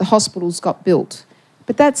 The hospitals got built.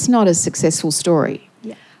 But that's not a successful story.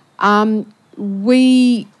 Yeah.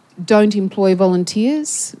 We don't employ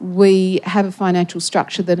volunteers. We have a financial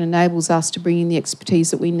structure that enables us to bring in the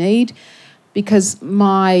expertise that we need, because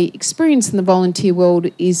my experience in the volunteer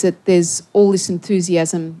world is that there's all this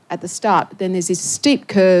enthusiasm at the start, but then there's this steep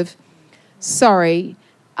curve.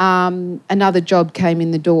 Another job came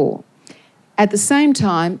in the door. At the same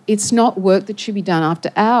time, it's not work that should be done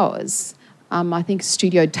after hours. I think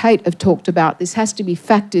Studio Tate have talked about this has to be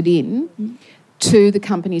factored in to the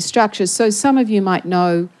company structure. So some of you might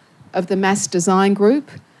know of the Mass Design Group,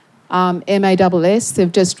 MASS.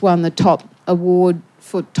 They've just won the top award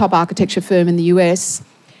for top architecture firm in the US.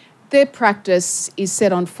 Their practice is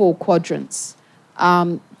set on 4 quadrants.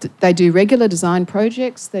 They do regular design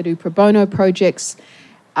projects, they do pro bono projects,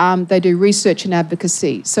 they do research and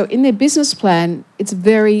advocacy. So in their business plan, it's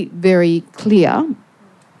very, very clear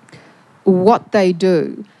what they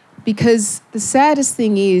do, because the saddest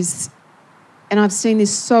thing is, and I've seen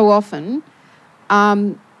this so often,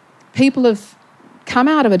 people have come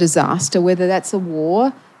out of a disaster, whether that's a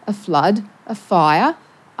war, a flood, a fire,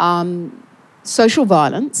 social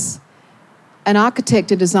violence, an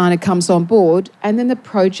architect, a designer comes on board, and then the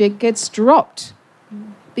project gets dropped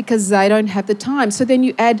because they don't have the time. So then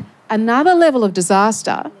you add another level of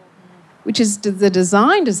disaster, which is the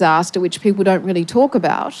design disaster, which people don't really talk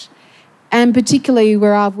about. And particularly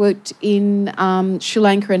where I've worked in Sri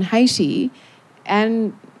Lanka and Haiti,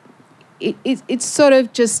 and it's sort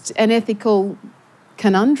of just an ethical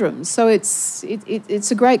conundrum. So it's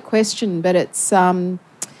a great question, but it's,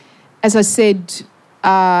 as I said,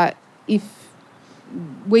 if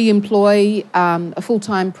we employ a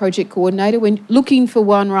full-time project coordinator, we're looking for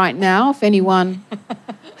one right now, if anyone...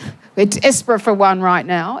 We're desperate for one right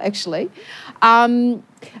now, actually.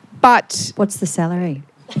 But... What's the salary?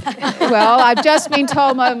 Well, I've just been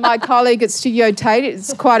told by my colleague at Studio Tate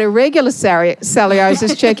it's quite a regular salary. I was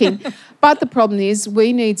just checking. But the problem is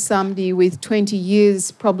we need somebody with 20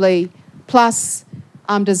 years probably plus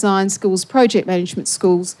design skills, project management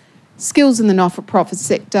skills, skills in the not-for-profit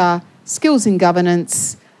sector, skills in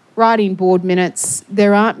governance, writing board minutes.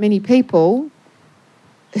 There aren't many people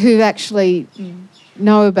who actually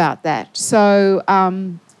know about that. So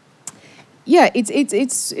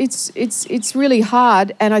it's really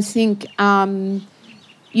hard, and I think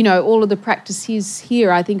all of the practices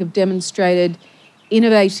here I think have demonstrated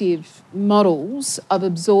innovative models of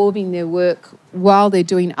absorbing their work while they're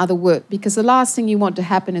doing other work, because the last thing you want to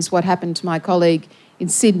happen is what happened to my colleague in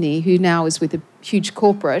Sydney, who now is with a huge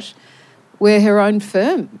corporate, where her own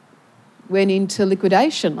firm went into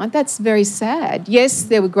liquidation. Like, that's very sad. Yes,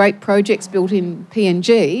 there were great projects built in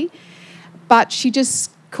PNG, but she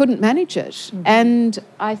just couldn't manage it. Mm-hmm. And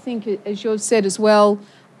I think, as you've said as well,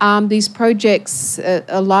 these projects,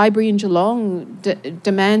 a library in Geelong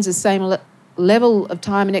demands the same level of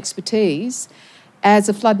time and expertise as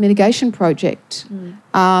a flood mitigation project.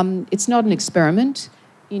 It's not an experiment.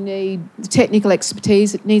 You need the technical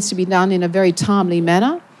expertise. It needs to be done in a very timely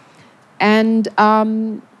manner. And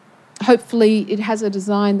hopefully it has a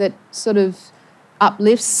design that sort of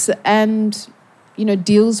uplifts and,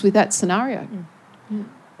 deals with that scenario.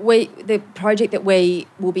 The project that we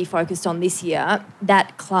will be focused on this year,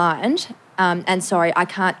 that client, and sorry, I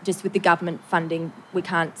can't, just with the government funding, we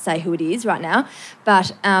can't say who it is right now,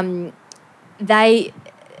 but they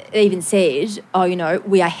even said,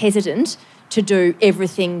 we are hesitant to do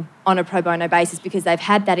everything on a pro bono basis because they've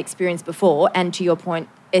had that experience before, and to your point,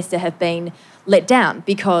 Esther, have been let down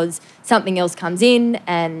because something else comes in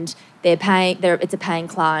and it's a paying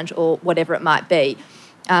client or whatever it might be.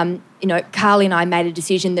 Carly and I made a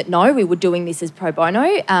decision that no, we were doing this as pro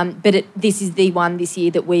bono, but this is the one this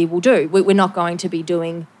year that we will do. We're not going to be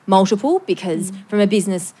doing multiple because from a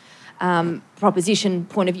business proposition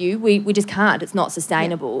point of view, we just can't. It's not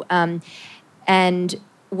sustainable. Yeah. And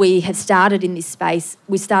we have started in this space.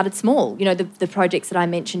 We started small. The projects that I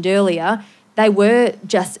mentioned earlier, they were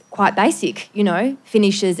just quite basic,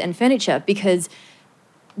 finishes and furniture, because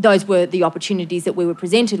those were the opportunities that we were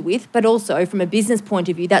presented with, but also from a business point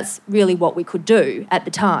of view, that's really what we could do at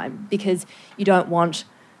the time, because you don't want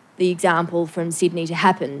the example from Sydney to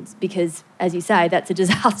happen because, as you say, that's a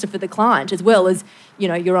disaster for the client as well as,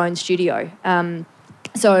 your own studio.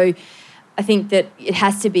 So I think that you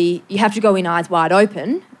have to go in eyes wide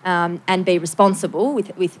open and be responsible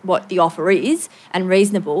with what the offer is and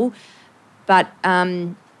reasonable. But,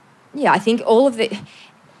 I think all of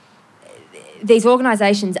these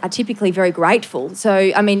organisations are typically very grateful. So,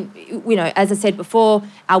 as I said before,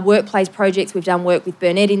 our workplace projects, we've done work with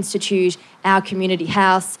Burnett Institute, our community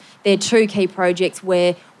house. They're two key projects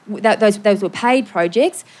where those were paid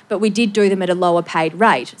projects, but we did do them at a lower paid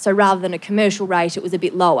rate. So rather than a commercial rate, it was a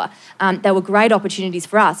bit lower. They were great opportunities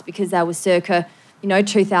for us because they were circa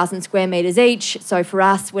 2,000 square metres each. So for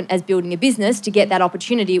us, as building a business, to get that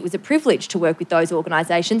opportunity, it was a privilege to work with those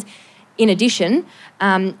organisations. In addition,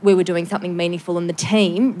 we were doing something meaningful and the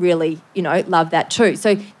team really, loved that too.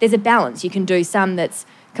 So there's a balance. You can do some that's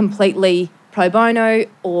completely pro bono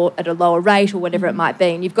or at a lower rate or whatever it might be.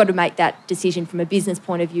 And you've got to make that decision from a business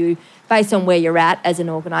point of view based on where you're at as an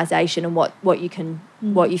organisation and what you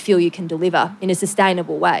feel you can deliver in a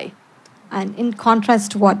sustainable way. And in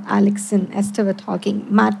contrast to what Alex and Esther were talking,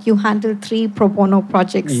 Matt, you handled 3 pro bono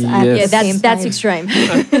projects at the same time. That's extreme.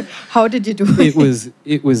 How did you do it?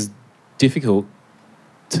 It was difficult,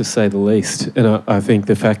 to say the least. And I think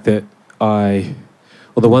the fact that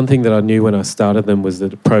the one thing that I knew when I started them was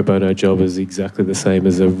that a pro bono job is exactly the same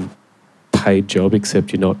as a paid job,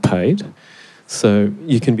 except you're not paid. So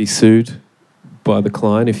you can be sued by the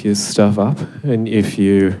client if you stuff up, and if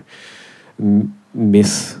you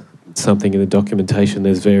miss something in the documentation,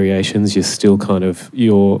 there's variations, you're still kind of,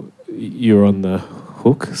 you're on the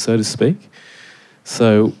hook, so to speak.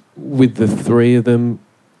 So with the 3 of them,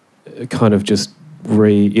 kind of just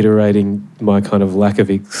reiterating my kind of lack of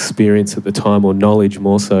experience at the time, or knowledge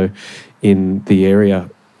more so, in the area.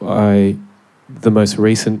 The most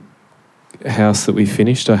recent house that we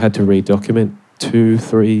finished, I had to redocument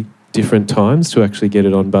 2-3 different times to actually get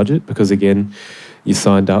it on budget, because again, you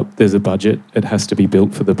signed up, there's a budget, it has to be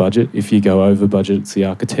built for the budget. If you go over budget, it's the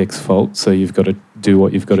architect's fault, so you've got to do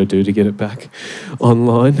what you've got to do to get it back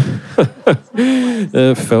online.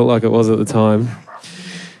 It felt like it was at the time.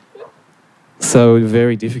 So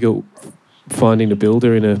very difficult finding a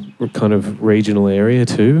builder in a kind of regional area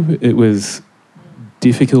too. It was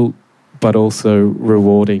difficult, but also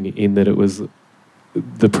rewarding in that it was,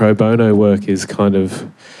 the pro bono work is kind of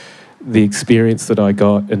the experience that I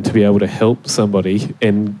got, and to be able to help somebody,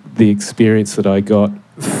 and the experience that I got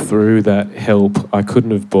through that help, I couldn't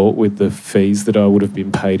have bought with the fees that I would have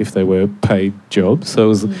been paid if they were paid jobs.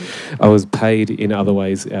 So I was paid in other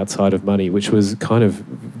ways outside of money, which was kind of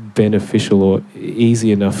beneficial or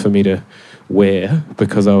easy enough for me to wear,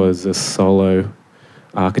 because I was a solo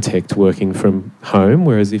architect working from home,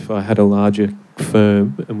 whereas if I had a larger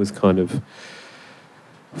firm and was kind of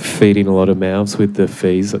feeding a lot of mouths with the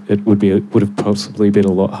fees, it would have possibly been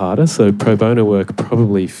a lot harder. So pro bono work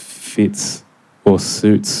probably fits or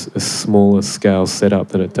suits a smaller scale setup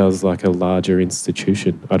than it does like a larger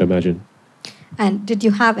institution, I'd imagine. And did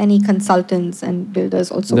you have any consultants and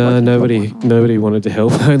builders also? No, nobody wanted to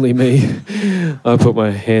help, only me. I put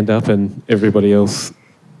my hand up and everybody else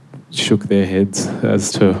shook their heads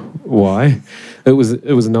as to why. It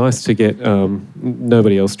was nice to get,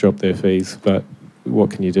 nobody else dropped their fees, but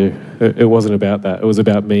what can you do? It wasn't about that. It was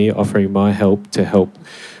about me offering my help to help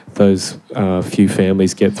those few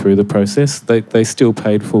families get through the process. They still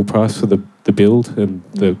paid full price for the build and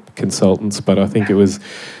the consultants, but I think it was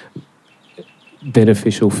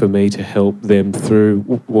beneficial for me to help them through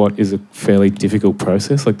what is a fairly difficult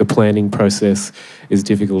process. Like the planning process is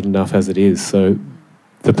difficult enough as it is. So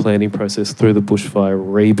the planning process through the bushfire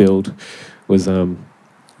rebuild was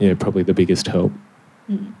probably the biggest help.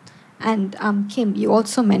 Mm. And Kim, you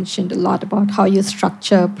also mentioned a lot about how you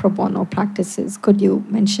structure pro bono practices. Could you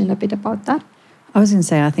mention a bit about that? I was going to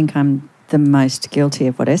say, I think I'm the most guilty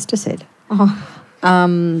of what Esther said. Oh.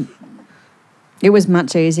 It was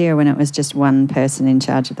much easier when it was just one person in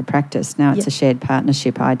charge of the practice. Now it's a shared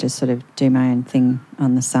partnership. I just sort of do my own thing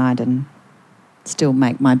on the side and still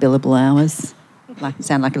make my billable hours,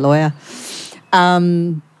 sound like a lawyer.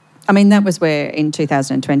 That was where in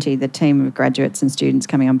 2020 the team of graduates and students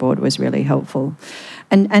coming on board was really helpful.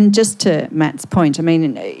 And just to Matt's point,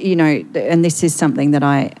 and this is something that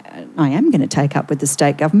I am going to take up with the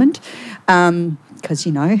state government because,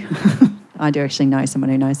 I do actually know someone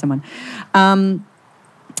who knows someone.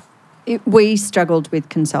 We struggled with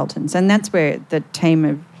consultants, and that's where the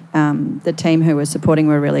team who were supporting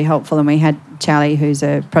were really helpful. And we had Charlie, who's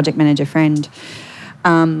a project manager friend,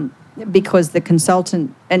 because the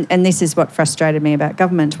consultant, and this is what frustrated me about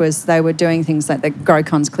government, was they were doing things like the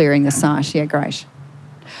GrowCon's clearing the site. Yeah, great.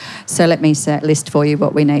 So let me list for you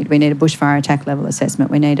what we need. We need a bushfire attack level assessment.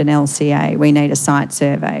 We need an LCA. We need a site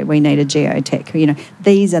survey. We need a geotech.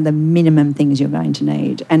 These are the minimum things you're going to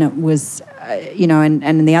need. And it was,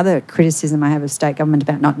 and the other criticism I have of state government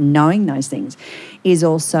about not knowing those things is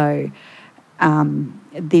also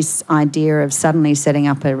this idea of suddenly setting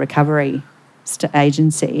up a recovery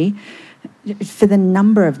agency for the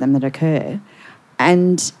number of them that occur.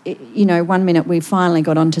 And, 1 minute we finally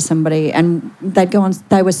got onto somebody and they'd go on,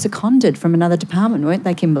 they were seconded from another department, weren't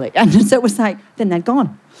they, Kimberly? And so it was like, then they'd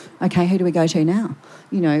gone. Okay, who do we go to now?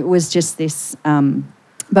 It was just this.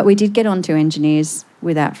 But we did get onto Engineers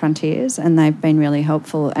Without Frontiers, and they've been really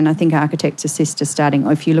helpful. And I think Architects Assist is starting,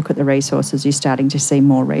 if you look at the resources, you're starting to see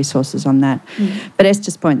more resources on that. Mm. But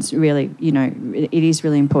Esther's point's really, it is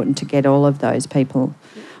really important to get all of those people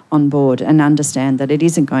on board and understand that it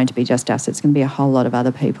isn't going to be just us. It's going to be a whole lot of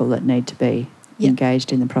other people that need to be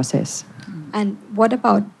engaged in the process. And what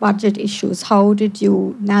about budget issues? How did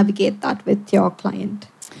you navigate that with your client?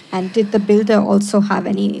 And did the builder also have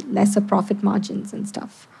any lesser profit margins and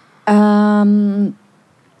stuff? I've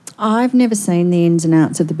never seen the ins and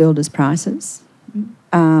outs of the builder's prices.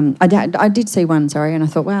 I did see one, and I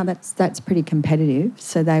thought, wow, that's pretty competitive.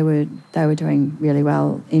 So they were doing really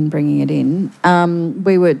well in bringing it in.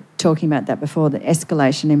 We were talking about that before. The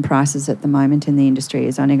escalation in prices at the moment in the industry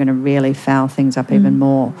is only going to really foul things up even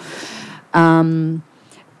more.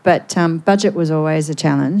 But budget was always a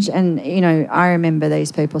challenge. And, I remember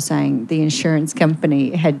these people saying the insurance company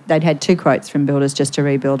they'd had 2 quotes from builders just to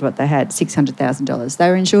rebuild what they had, $600,000. They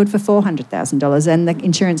were insured for $400,000 and the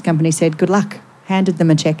insurance company said, good luck. Handed them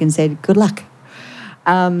a cheque and said, good luck.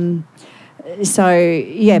 So,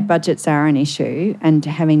 yeah, budgets are an issue, and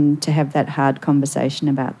having to have that hard conversation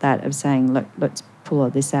about that of saying, look, let's pull all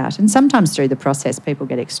this out. And sometimes through the process, people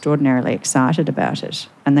get extraordinarily excited about it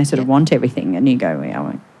and they sort of want everything, and you go, well,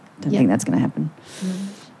 I don't think that's going to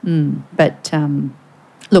happen. But,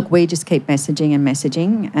 look, we just keep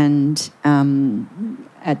messaging, and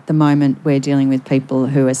at the moment we're dealing with people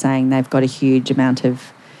who are saying they've got a huge amount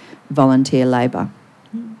of volunteer labour.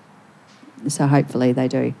 So hopefully they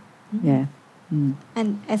do. Yeah.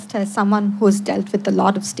 And Esther, as someone who's dealt with a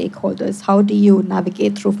lot of stakeholders, how do you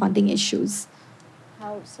navigate through funding issues?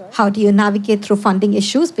 How do you navigate through funding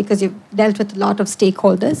issues? Because you've dealt with a lot of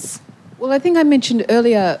stakeholders. Well, I think I mentioned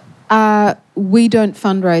earlier, we don't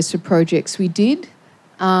fundraise for projects. We did.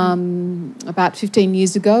 About 15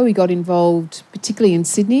 years ago, we got involved, particularly in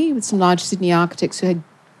Sydney, with some large Sydney architects who had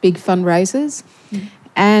big fundraisers.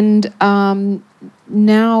 And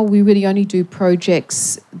now we really only do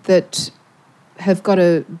projects that have got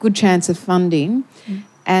a good chance of funding.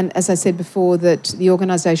 And as I said before, that the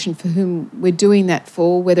organisation for whom we're doing that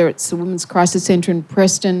for, whether it's the Women's Crisis Centre in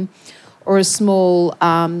Preston or a small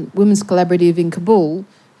women's collaborative in Kabul,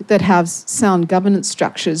 that have sound governance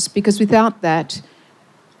structures, because without that,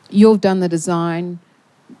 you've done the design,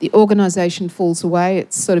 the organisation falls away.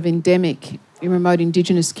 It's sort of endemic in remote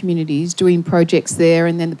Indigenous communities, doing projects there,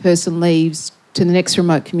 and then the person leaves to the next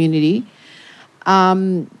remote community.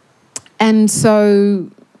 And so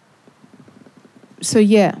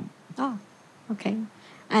yeah. Oh, okay.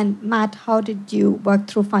 And Matt, how did you work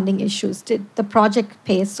through funding issues? Did the project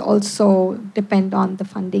pace also depend on the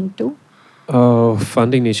funding too? Oh,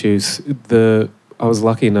 funding issues. I was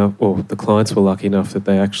lucky enough, or the clients were lucky enough, that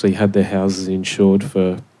they actually had their houses insured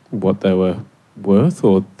for what they were worth,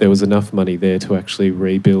 or there was enough money there to actually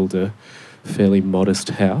rebuild a fairly modest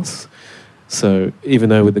house. So even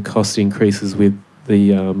though with the cost increases with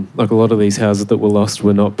the, like a lot of these houses that were lost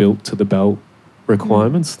were not built to the BEL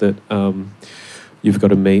requirements that you've got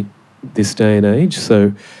to meet this day and age.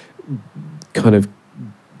 So kind of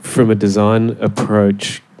from a design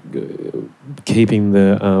approach, keeping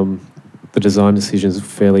the design decisions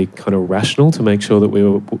fairly kind of rational to make sure that we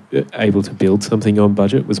were able to build something on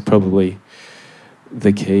budget was probably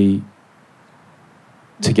the key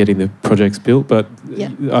to getting the projects built. But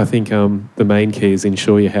I think the main key is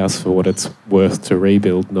ensure your house for what it's worth to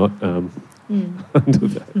rebuild, not under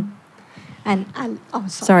that. And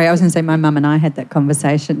sorry, I was going to say my mum and I had that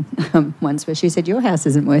conversation once where she said, your house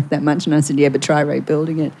isn't worth that much. And I said, yeah, but try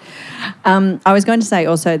rebuilding it. I was going to say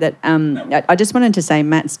also that I just wanted to say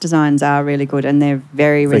Matt's designs are really good and they're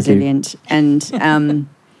very resilient. And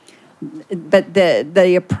but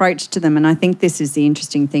the approach to them, and I think this is the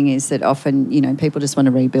interesting thing, is that often, people just want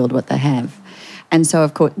to rebuild what they have. And so,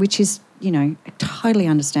 of course, which is, totally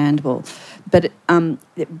understandable. But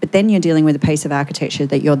then you're dealing with a piece of architecture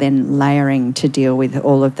that you're then layering to deal with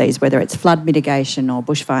all of these, whether it's flood mitigation or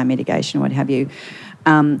bushfire mitigation or what have you.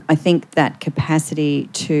 I think that capacity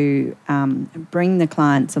to bring the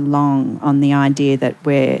clients along on the idea that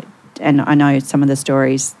and I know some of the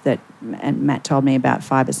stories that Matt told me about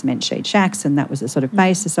fibre cement sheet shacks, and that was the sort of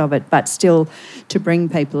basis of it, but still to bring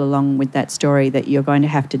people along with that story that you're going to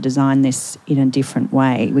have to design this in a different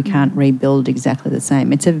way. We can't rebuild exactly the same.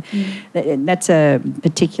 That's a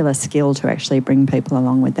particular skill to actually bring people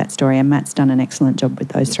along with that story, and Matt's done an excellent job with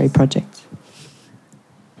those 3 projects.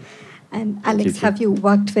 And Alex, have you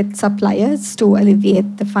worked with suppliers to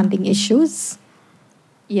alleviate the funding issues?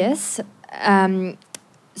 Yes.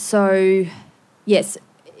 So, yes,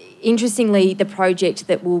 interestingly, the project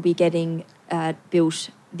that we'll be getting built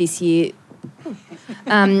this year,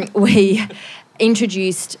 we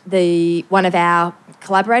introduced one of our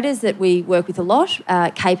collaborators that we work with a lot,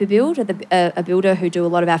 Caperbuild, a builder who do a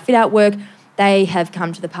lot of our fit-out work. They have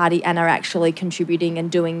come to the party and are actually contributing and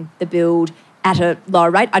doing the build at a lower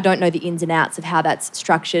rate. I don't know the ins and outs of how that's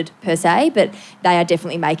structured per se, but they are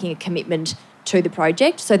definitely making a commitment to the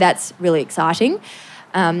project, so that's really exciting.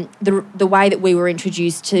 The way that we were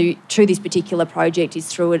introduced to this particular project is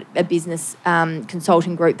through a business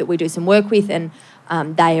consulting group that we do some work with, and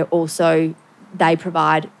they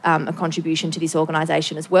provide a contribution to this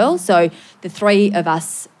organisation as well. So the 3 of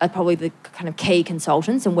us are probably the kind of key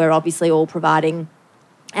consultants, and we're obviously all providing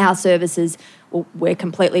our services. Well, we're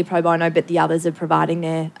completely pro bono, but the others are providing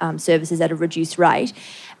their services at a reduced rate.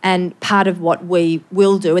 And part of what we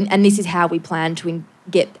will do, and this is how we plan to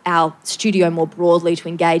get our studio more broadly to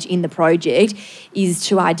engage in the project, is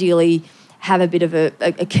to ideally have a bit of a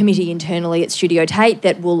committee internally at Studio Tate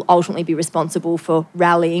that will ultimately be responsible for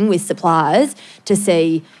rallying with suppliers to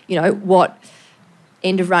see, what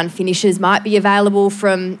end-of-run finishes might be available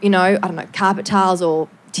from, carpet tiles or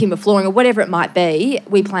timber flooring or whatever it might be,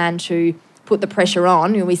 we plan to put the pressure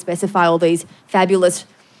on and we specify all these fabulous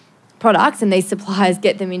products, and these suppliers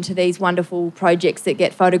get them into these wonderful projects that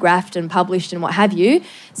get photographed and published and what have you.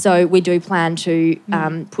 So we do plan to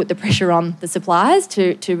put the pressure on the suppliers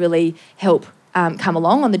to really help come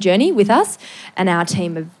along on the journey with us. And our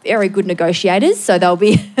team are very good negotiators, so they'll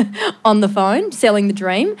be on the phone selling the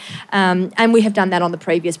dream. And we have done that on the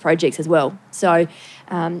previous projects as well. So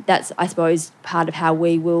that's, I suppose, part of how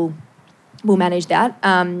we will manage that.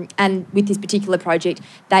 And with this particular project,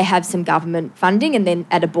 they have some government funding, and then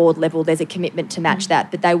at a board level, there's a commitment to match that,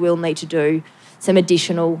 but they will need to do some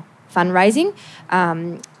additional fundraising.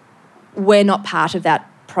 We're not part of that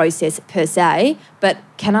process per se, but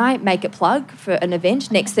can I make a plug for an event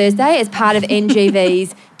next Thursday as part of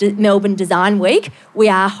NGV's Melbourne Design Week? We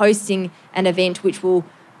are hosting an event which will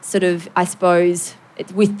sort of, I suppose,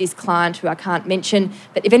 it's with this client who I can't mention,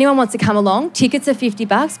 but if anyone wants to come along, tickets are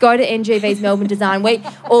 $50. Go to NGV's Melbourne Design Week.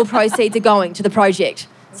 All proceeds are going to the project.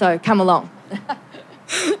 So come along.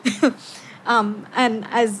 And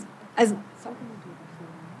as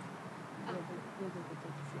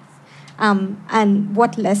and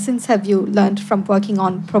what lessons have you learned from working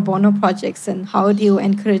on pro bono projects, and how do you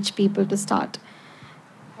encourage people to start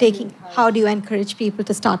taking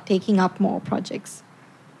up more projects?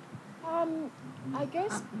 I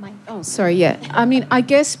guess. I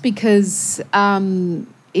guess because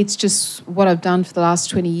it's just what I've done for the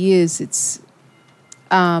last 20 years. It's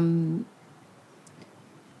I've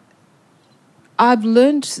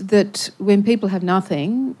learned that when people have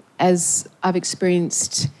nothing, as I've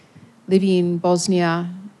experienced living in Bosnia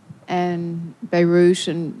and Beirut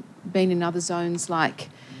and been in other zones like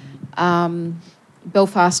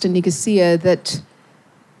Belfast and Nicosia, that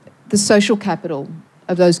the social capital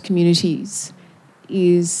of those communities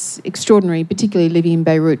is extraordinary, particularly living in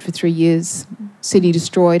Beirut for 3 years. City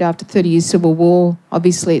destroyed after 30 years civil war.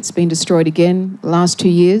 Obviously, it's been destroyed again the last 2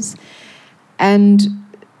 years. And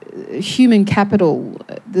human capital,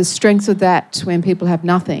 the strength of that when people have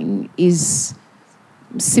nothing is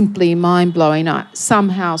simply mind-blowing.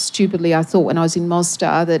 Somehow, stupidly, I thought when I was in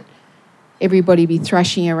Mostar that everybody be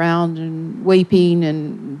thrashing around and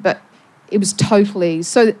weeping, but it was totally...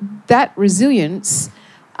 So that resilience...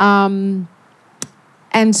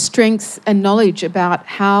 and strength and knowledge about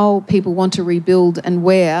how people want to rebuild and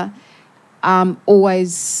where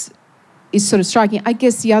always is sort of striking. I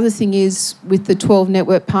guess the other thing is with the 12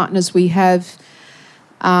 network partners we have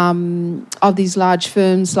of these large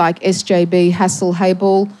firms like SJB, Hassel,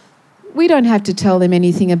 Hayball, we don't have to tell them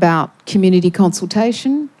anything about community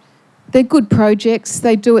consultation. They're good projects.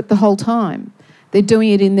 They do it the whole time. They're doing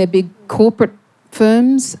it in their big corporate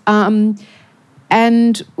firms.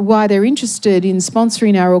 And why they're interested in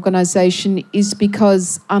sponsoring our organisation is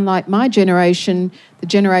because, unlike my generation, the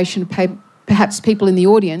generation of perhaps people in the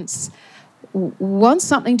audience, wants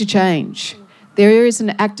something to change. There is an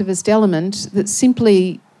activist element that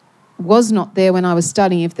simply was not there when I was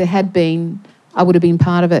studying. If there had been, I would have been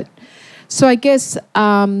part of it. So I guess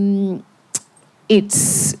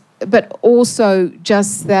but also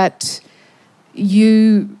just that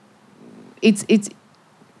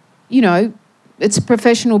it's a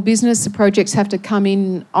professional business. The projects have to come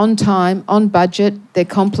in on time, on budget. They're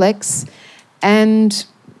complex, and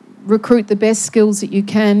recruit the best skills that you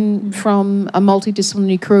can from a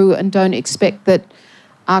multidisciplinary crew, and don't expect that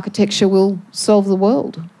architecture will solve the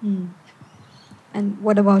world. And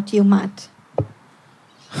what about you, Matt?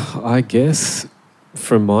 I guess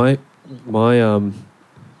from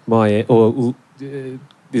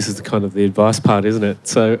this is kind of the advice part, isn't it?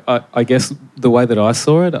 So I guess the way that I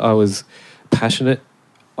saw it, I was passionate.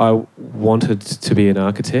 I wanted to be an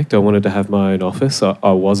architect. I wanted to have my own office.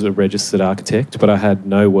 I was a registered architect, but I had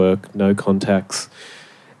no work, no contacts,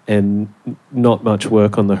 and not much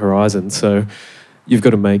work on the horizon. So you've got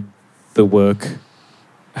to make the work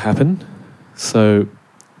happen. So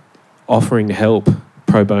offering help,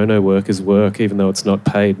 pro bono work is work, even though it's not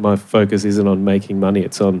paid. My focus isn't on making money.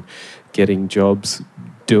 It's on getting jobs,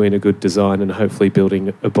 doing a good design, and hopefully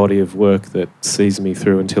building a body of work that sees me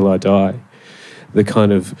through until I die. The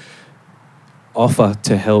kind of offer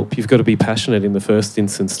to help, you've got to be passionate in the first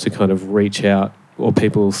instance to kind of reach out, or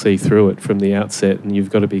people will see through it from the outset, and you've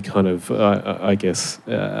got to be kind of,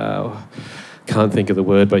 can't think of the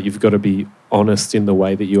word, but you've got to be honest in the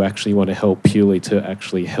way that you actually want to help, purely to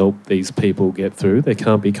actually help these people get through. There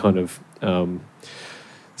can't be kind of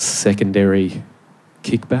secondary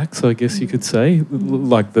kickbacks, I guess you could say.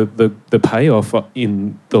 Like the payoff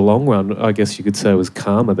in the long run, I guess you could say, was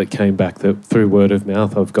karma that came back, that through word of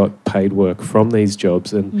mouth I've got paid work from these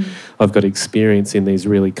jobs, and I've got experience in these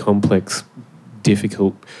really complex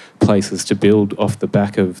difficult places to build off the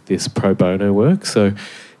back of this pro bono work. So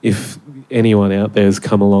if anyone out there has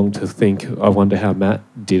come along to think, I wonder how Matt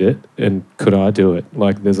did it and could I do it?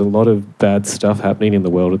 Like, there's a lot of bad stuff happening in the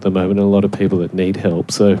world at the moment, a lot of people that need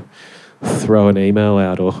help. So throw an email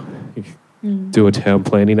out or do a town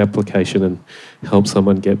planning application and help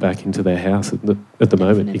someone get back into their house at the moment.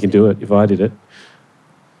 Definitely. You can do it. If I did it,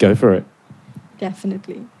 go for it.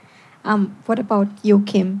 Definitely. What about you,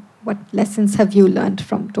 Kim? What lessons have you learned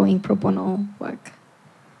from doing pro bono work?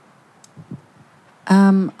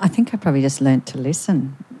 I think I probably just learnt to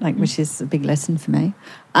listen, which is a big lesson for me.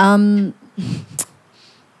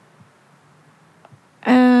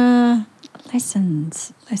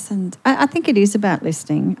 Lessons. I think it is about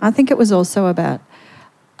listening. I think it was also about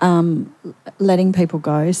letting people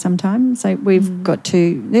go sometimes. Like we've got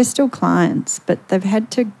to, they're still clients, but they've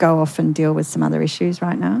had to go off and deal with some other issues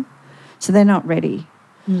right now. So they're not ready.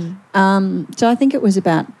 So I think it was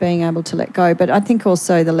about being able to let go. But I think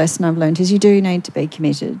also the lesson I've learned is you do need to be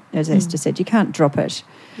committed, as Esther said. You can't drop it.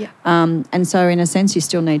 Yeah. And so in a sense, you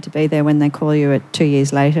still need to be there when they call you at 2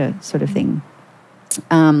 years later sort of thing.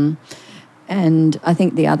 And I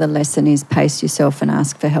think the other lesson is pace yourself and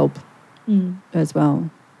ask for help as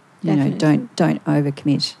well. Definitely. Don't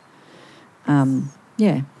overcommit.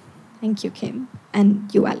 Yeah. Thank you, Kim.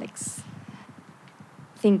 And you, Alex?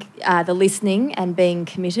 I think the listening and being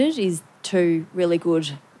committed is two really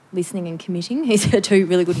good, listening and committing is two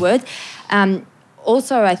really good words.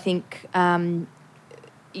 Also, I think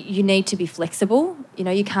you need to be flexible.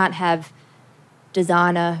 You can't have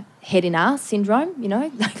designer head in ass syndrome,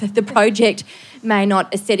 the project may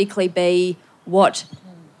not aesthetically be what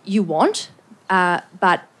you want,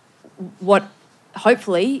 but what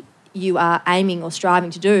hopefully you are aiming or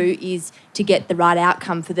striving to do is to get the right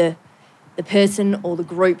outcome for the person or the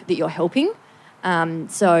group that you're helping.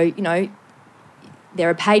 So, there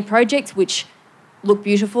are paid projects which look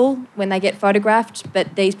beautiful when they get photographed,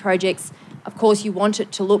 but these projects, of course, you want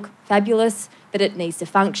it to look fabulous, but it needs to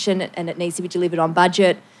function and it needs to be delivered on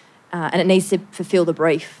budget. And it needs to fulfil the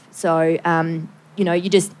brief. So,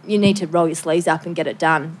 you need to roll your sleeves up and get it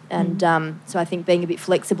done. And so I think being a bit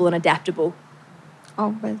flexible and adaptable.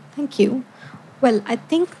 Oh, well, thank you. Well, I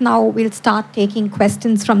think now we'll start taking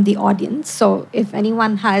questions from the audience. So if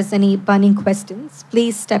anyone has any burning questions,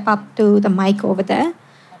 please step up to the mic over there.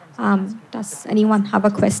 Does anyone have a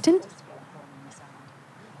question?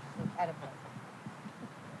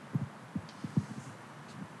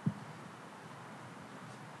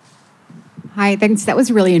 Hi, thanks. That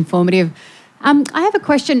was really informative. I have a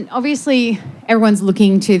question. Obviously, everyone's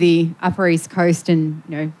looking to the Upper East Coast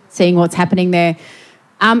and seeing what's happening there.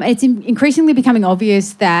 It's increasingly becoming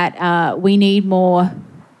obvious that we need more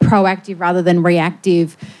proactive rather than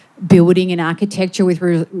reactive building and architecture with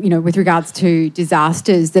regards to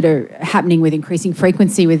disasters that are happening with increasing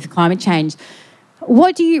frequency with climate change.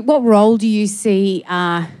 What role do you see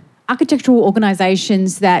architectural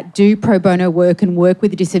organisations that do pro bono work and work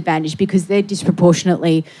with the disadvantaged because they're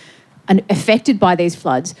disproportionately affected by these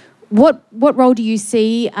floods? What role do you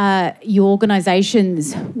see your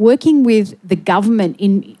organisations working with the government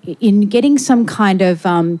in getting some kind of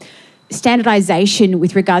standardisation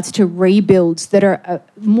with regards to rebuilds that are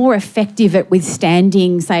more effective at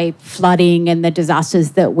withstanding, say, flooding and the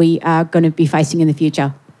disasters that we are going to be facing in the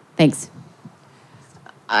future? Thanks.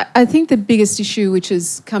 I think the biggest issue which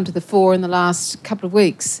has come to the fore in the last couple of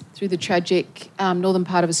weeks through the tragic northern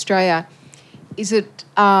part of Australia is that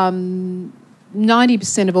 90%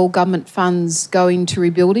 of all government funds go into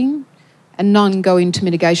rebuilding and none go into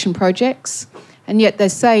mitigation projects. And yet they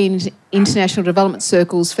say in international development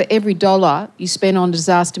circles, for every $1 you spend on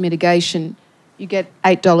disaster mitigation, you get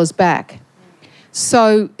 $8 back.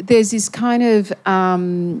 So there's this kind of...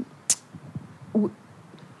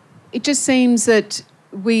 it just seems that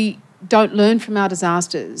we don't learn from our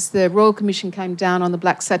disasters. The Royal Commission came down on the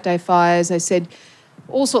Black Saturday fires. They said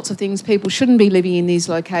all sorts of things. People shouldn't be living in these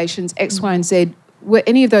locations, X, Y and Z. Were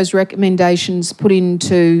any of those recommendations put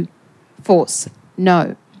into force?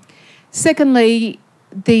 No. Secondly,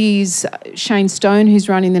 Shane Stone, who's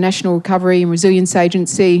running the National Recovery and Resilience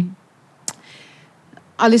Agency,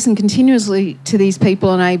 I listen continuously to these people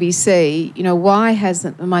on ABC, why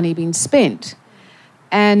hasn't the money been spent?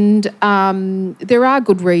 And there are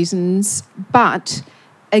good reasons, but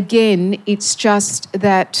again, it's just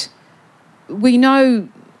that we know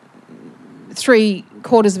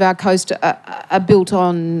 3/4 of our coast are built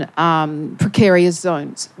on precarious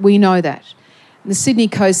zones. We know that. The Sydney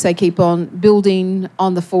coast, they keep on building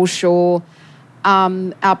on the foreshore.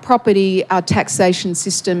 Our property, our taxation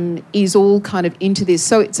system is all kind of into this.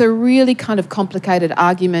 So it's a really kind of complicated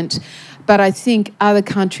argument. But I think other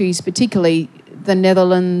countries, particularly the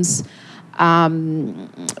Netherlands,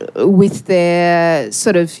 with their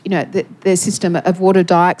sort of, their system of water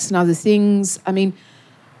dikes and other things. I mean,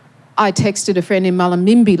 I texted a friend in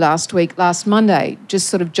Mullumbimby last Monday, just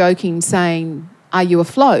sort of joking, saying, "Are you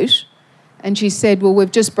afloat?" And she said, "Well,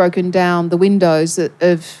 we've just broken down the windows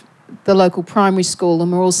of the local primary school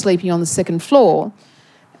and we're all sleeping on the second floor."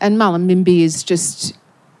 And Mullumbimby is just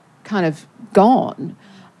kind of gone.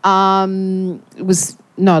 It was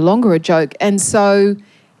no longer a joke. And so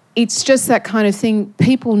it's just that kind of thing.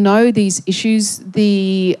 People know these issues.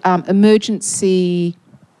 The emergency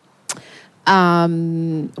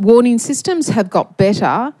warning systems have got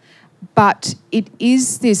better, but it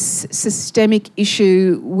is this systemic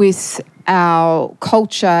issue with our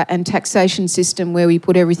culture and taxation system where we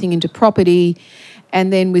put everything into property,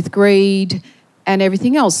 and then with greed and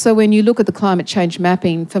everything else. So when you look at the climate change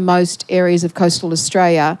mapping for most areas of coastal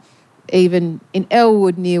Australia, even in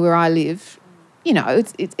Elwood, near where I live,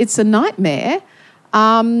 it's a nightmare.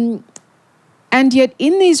 And yet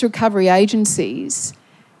in these recovery agencies,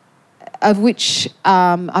 of which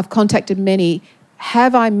I've contacted many,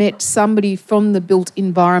 have I met somebody from the built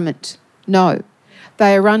environment? No.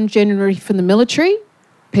 They are run generally from the military,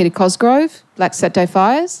 Peter Cosgrove, Black Saturday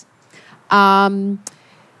Fires.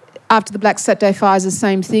 After the Black Saturday Fires, the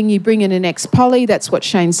same thing. You bring in an ex-poly, that's what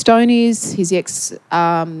Shane Stone is. He's the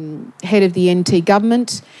ex-head of the NT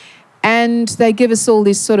government. And they give us all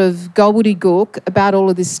this sort of gobbledygook about all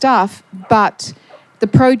of this stuff. But the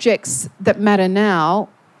projects that matter now,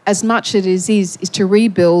 as much as it is to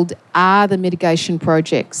rebuild, are the mitigation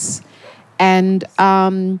projects. And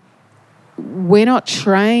we're not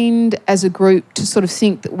trained as a group to sort of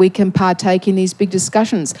think that we can partake in these big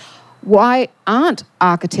discussions. Why aren't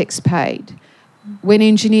architects paid when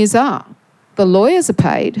engineers are? The lawyers are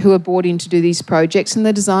paid who are brought in to do these projects, and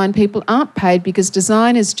the design people aren't paid because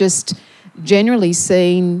design is just generally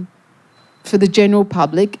seen for the general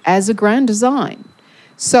public as a grand design.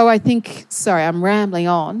 So I think, sorry, I'm rambling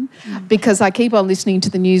on because I keep on listening to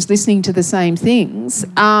the news, listening to the same things.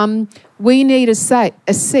 We need a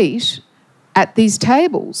seat at these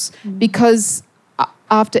tables because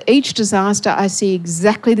after each disaster, I see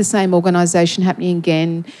exactly the same organisation happening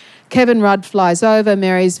again. Kevin Rudd flies over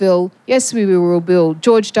Marysville. Yes, we will rebuild.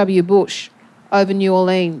 George W. Bush over New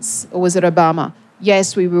Orleans, or was it Obama?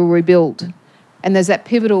 Yes, we will rebuild. And there's that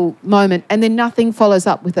pivotal moment, and then nothing follows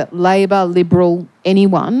up with it. Labor, Liberal,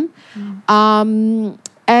 anyone.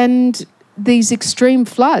 And these extreme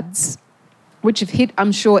floods, which have hit,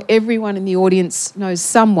 I'm sure everyone in the audience knows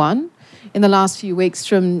someone in the last few weeks,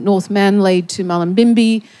 from North Manly to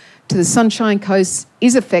Mullumbimby to the Sunshine Coast,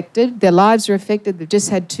 is affected. Their lives are affected. They've just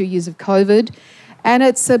had 2 years of COVID. And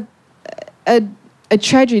it's a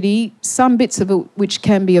tragedy, some bits of it which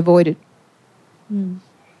can be avoided.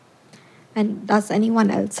 And does anyone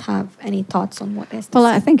else have any thoughts on what Esther Well,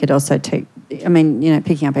 said? I think it also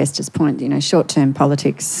picking up Esther's point, short-term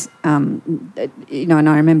politics, and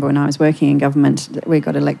I remember when I was working in government, we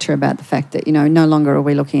got a lecture about the fact that, no longer are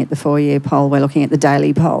we looking at the 4-year poll, we're looking at the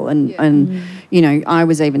daily poll. And I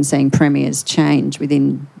was even seeing premiers change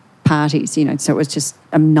within parties, so it was just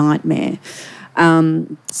a nightmare.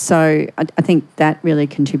 So I think that really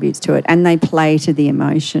contributes to it. And they play to the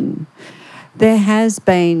emotion. There has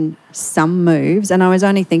been some moves, and I was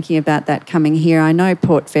only thinking about that coming here. I know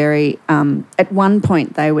Port Fairy, at one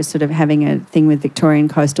point they were sort of having a thing with Victorian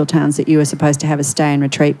coastal towns that you were supposed to have a stay and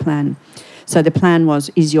retreat plan. So the plan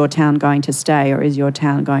was, is your town going to stay or is your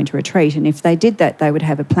town going to retreat? And if they did that, they would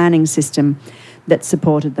have a planning system that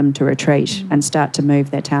supported them to retreat and start to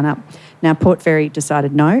move their town up. Now, Port Fairy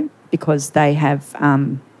decided no, because they have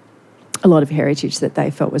a lot of heritage that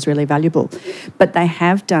they felt was really valuable. But they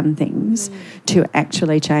have done things to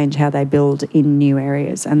actually change how they build in new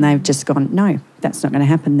areas, and they've just gone, no, that's not going to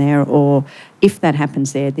happen there, or if that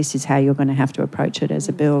happens there, this is how you're going to have to approach it as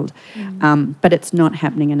a build. But it's not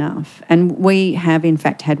happening enough. And we have, in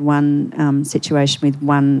fact, had one situation with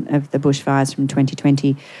one of the bushfires from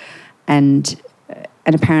 2020, and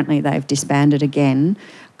apparently they've disbanded again.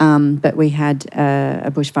 But we had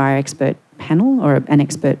a bushfire expert panel, or an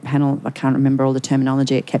expert panel, I can't remember all the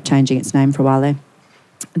terminology, it kept changing its name for a while there.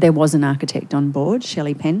 There was an architect on board,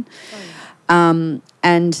 Shelley Penn,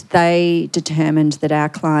 and they determined that our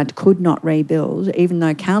client could not rebuild, even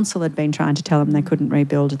though council had been trying to tell them they couldn't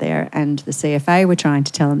rebuild there, and the CFA were trying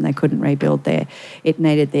to tell them they couldn't rebuild there. It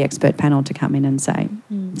needed the expert panel to come in and say,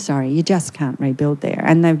 sorry, you just can't rebuild there.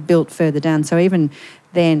 And they've built further down. So even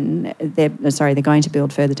then, they're going to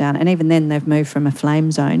build further down. And even then, they've moved from a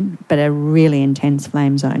flame zone, but a really intense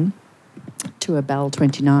flame zone, to a BAL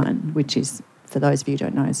 29, which is for those of you who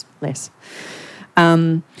don't know, is less.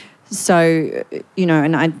 So,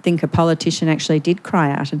 and I think a politician actually did cry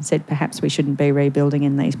out and said perhaps we shouldn't be rebuilding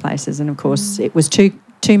in these places. And, of course, it was too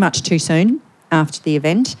much too soon after the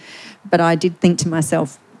event. But I did think to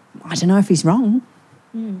myself, I don't know if he's wrong,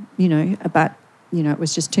 but, it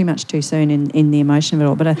was just too much too soon in the emotion of it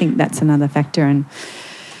all. But I think that's another factor. And,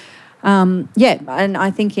 and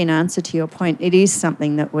I think in answer to your point, it is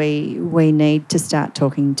something that we need to start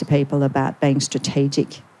talking to people about being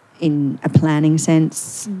strategic in a planning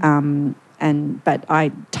sense. But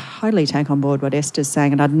I totally take on board what Esther's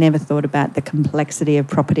saying, and I'd never thought about the complexity of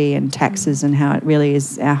property and taxes and how it really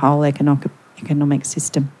is our whole economic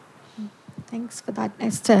system. Thanks for that,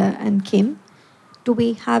 Esther and Kim. Do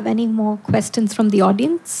we have any more questions from the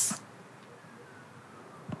audience?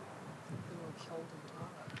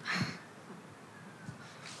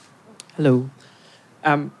 Hello.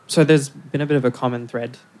 So there's been a bit of a common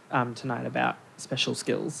thread tonight about special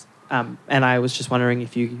skills. And I was just wondering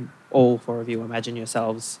if you, all four of you, imagine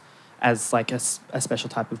yourselves as like a special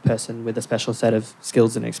type of person with a special set of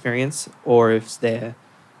skills and experience, or if they're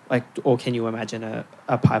like, or can you imagine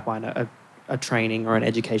a pipeline, a training or an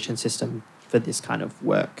education system for this kind of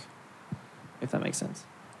work, if that makes sense?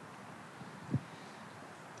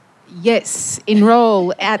 Yes,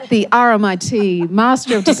 enrol at the RMIT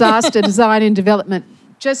Master of Disaster Design and Development.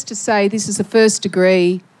 Just to say, this is a first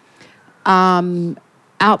degree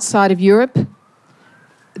outside of Europe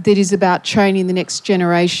that is about training the next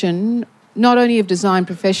generation, not only of design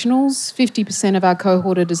professionals. 50% of our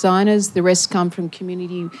cohort are designers. The rest come from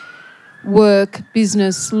community work,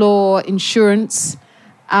 business, law, insurance.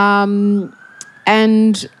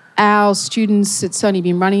 And our students, it's only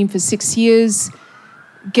been running for 6 years,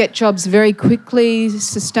 get jobs very quickly.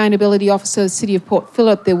 Sustainability Officer, City of Port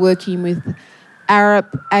Phillip, they're working with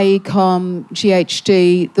Arup, AECOM,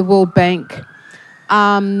 GHD, the World Bank.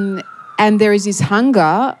 And there is this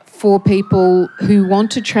hunger for people who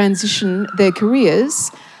want to transition their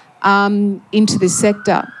careers into this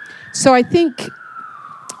sector. So I think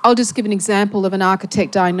I'll just give an example of an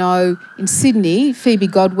architect I know in Sydney, Phoebe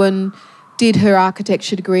Godwin, did her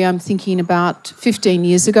architecture degree, I'm thinking about 15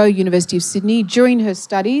 years ago, University of Sydney. During her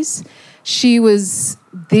studies, she was,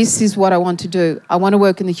 this is what I want to do. I want to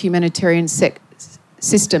work in the humanitarian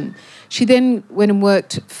system. She then went and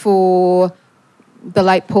worked for the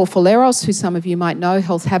late Paul Falleros, who some of you might know,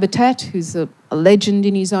 Health Habitat, who's a legend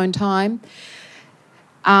in his own time.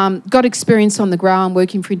 Got experience on the ground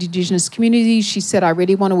working for Indigenous communities. She said, I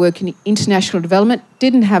really want to work in international development.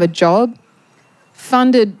 Didn't have a job.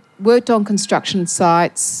 Worked on construction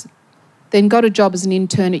sites, then got a job as an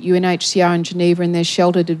intern at UNHCR in Geneva in their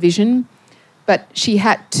shelter division. But she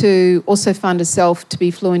had to also fund herself to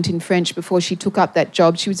be fluent in French before she took up that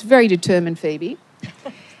job. She was very determined, Phoebe.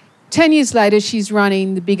 10 years later, she's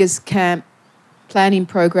running the biggest camp planning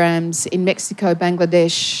programs in Mexico,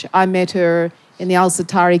 Bangladesh. I met her in the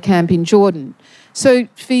Al-Zatari camp in Jordan. So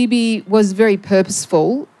Phoebe was very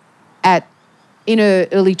purposeful in her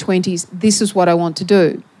early 20s, this is what I want to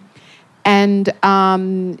do. And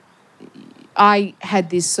I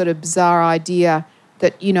had this sort of bizarre idea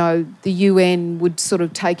that, the UN would sort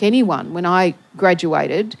of take anyone when I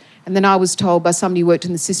graduated. And then I was told by somebody who worked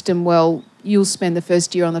in the system, well, you'll spend the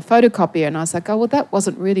first year on the photocopier. And I was like, oh, well, that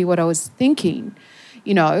wasn't really what I was thinking,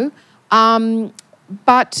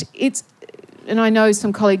 But it's, and I know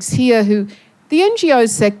some colleagues here who, the NGO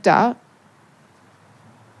sector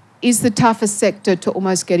is the toughest sector to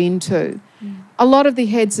almost get into. A lot of the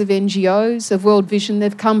heads of NGOs, of World Vision,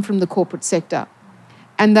 they've come from the corporate sector.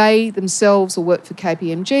 And they themselves will work for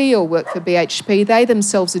KPMG or work for BHP. They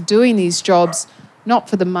themselves are doing these jobs not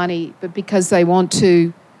for the money, but because they want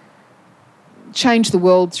to change the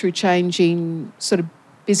world through changing sort of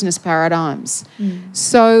business paradigms.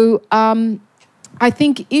 So I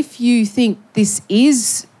think if you think this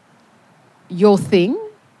is your thing,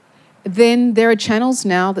 then there are channels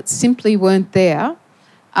now that simply weren't there.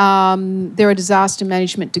 There are disaster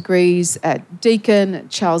management degrees at Deakin, at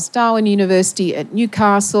Charles Darwin University, at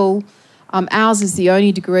Newcastle. Ours is the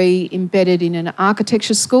only degree embedded in an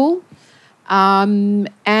architecture school. And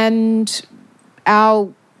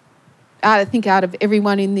I think out of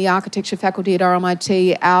everyone in the architecture faculty at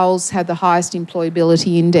RMIT, ours have the highest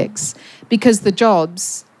employability index because the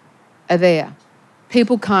jobs are there.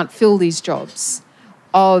 People can't fill these jobs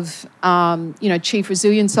of, Chief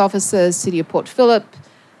Resilience Officer, City of Port Phillip.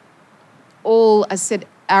 All, I said,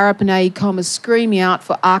 Arup and AECOM are screaming out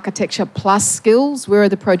for architecture plus skills. Where are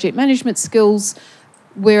the project management skills?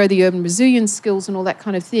 Where are the urban resilience skills and all that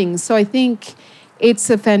kind of thing? So I think it's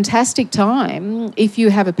a fantastic time if you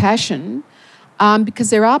have a passion because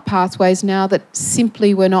there are pathways now that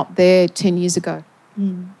simply were not there 10 years ago.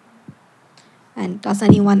 And does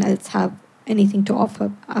anyone else have anything to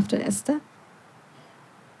offer after Esther?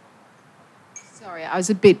 Sorry, I was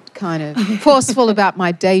a bit kind of forceful about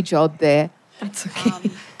my day job there. That's okay.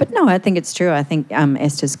 But no, I think it's true. I think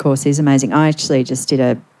Esther's course is amazing. I actually just did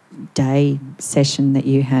a day session that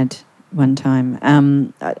you had one time.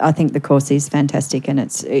 I think the course is fantastic and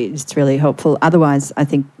it's really helpful. Otherwise, I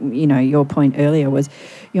think, your point earlier was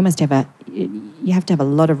you have to have a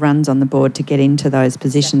lot of runs on the board to get into those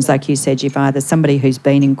positions. Like you said, you've either somebody who's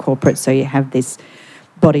been in corporate, so you have this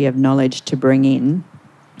body of knowledge to bring in,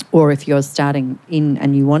 or if you're starting in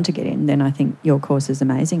and you want to get in, then I think your course is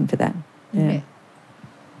amazing for that. Yeah.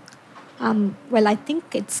 Well, I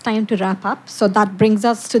think it's time to wrap up. So that brings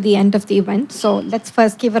us to the end of the event. So let's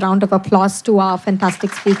first give a round of applause to our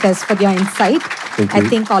fantastic speakers for their insight. Thank you. I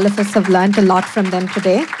think all of us have learned a lot from them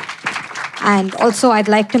today. And also, I'd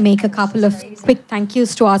like to make a couple of quick thank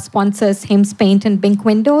yous to our sponsors, Hames Paint and Bink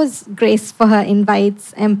Windows, Grace for her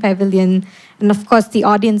invites, MPavilion, and of course, the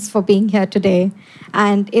audience for being here today.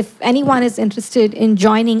 And if anyone is interested in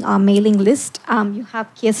joining our mailing list, you have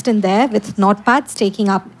Kirsten there with notepads taking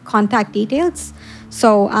up contact details.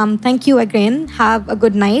 So thank you again. Have a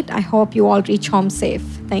good night. I hope you all reach home safe.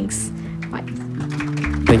 Thanks. Bye.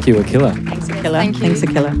 Thank you, Akila. Thanks, Akila. Thank you. Thanks,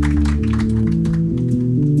 Akila.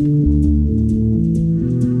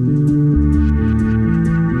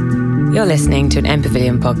 You're listening to an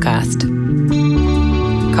MPavilion podcast.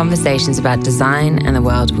 Conversations about design and the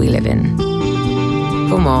world we live in.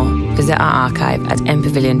 For more, visit our archive at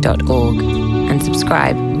mpavilion.org and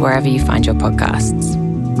subscribe wherever you find your podcasts.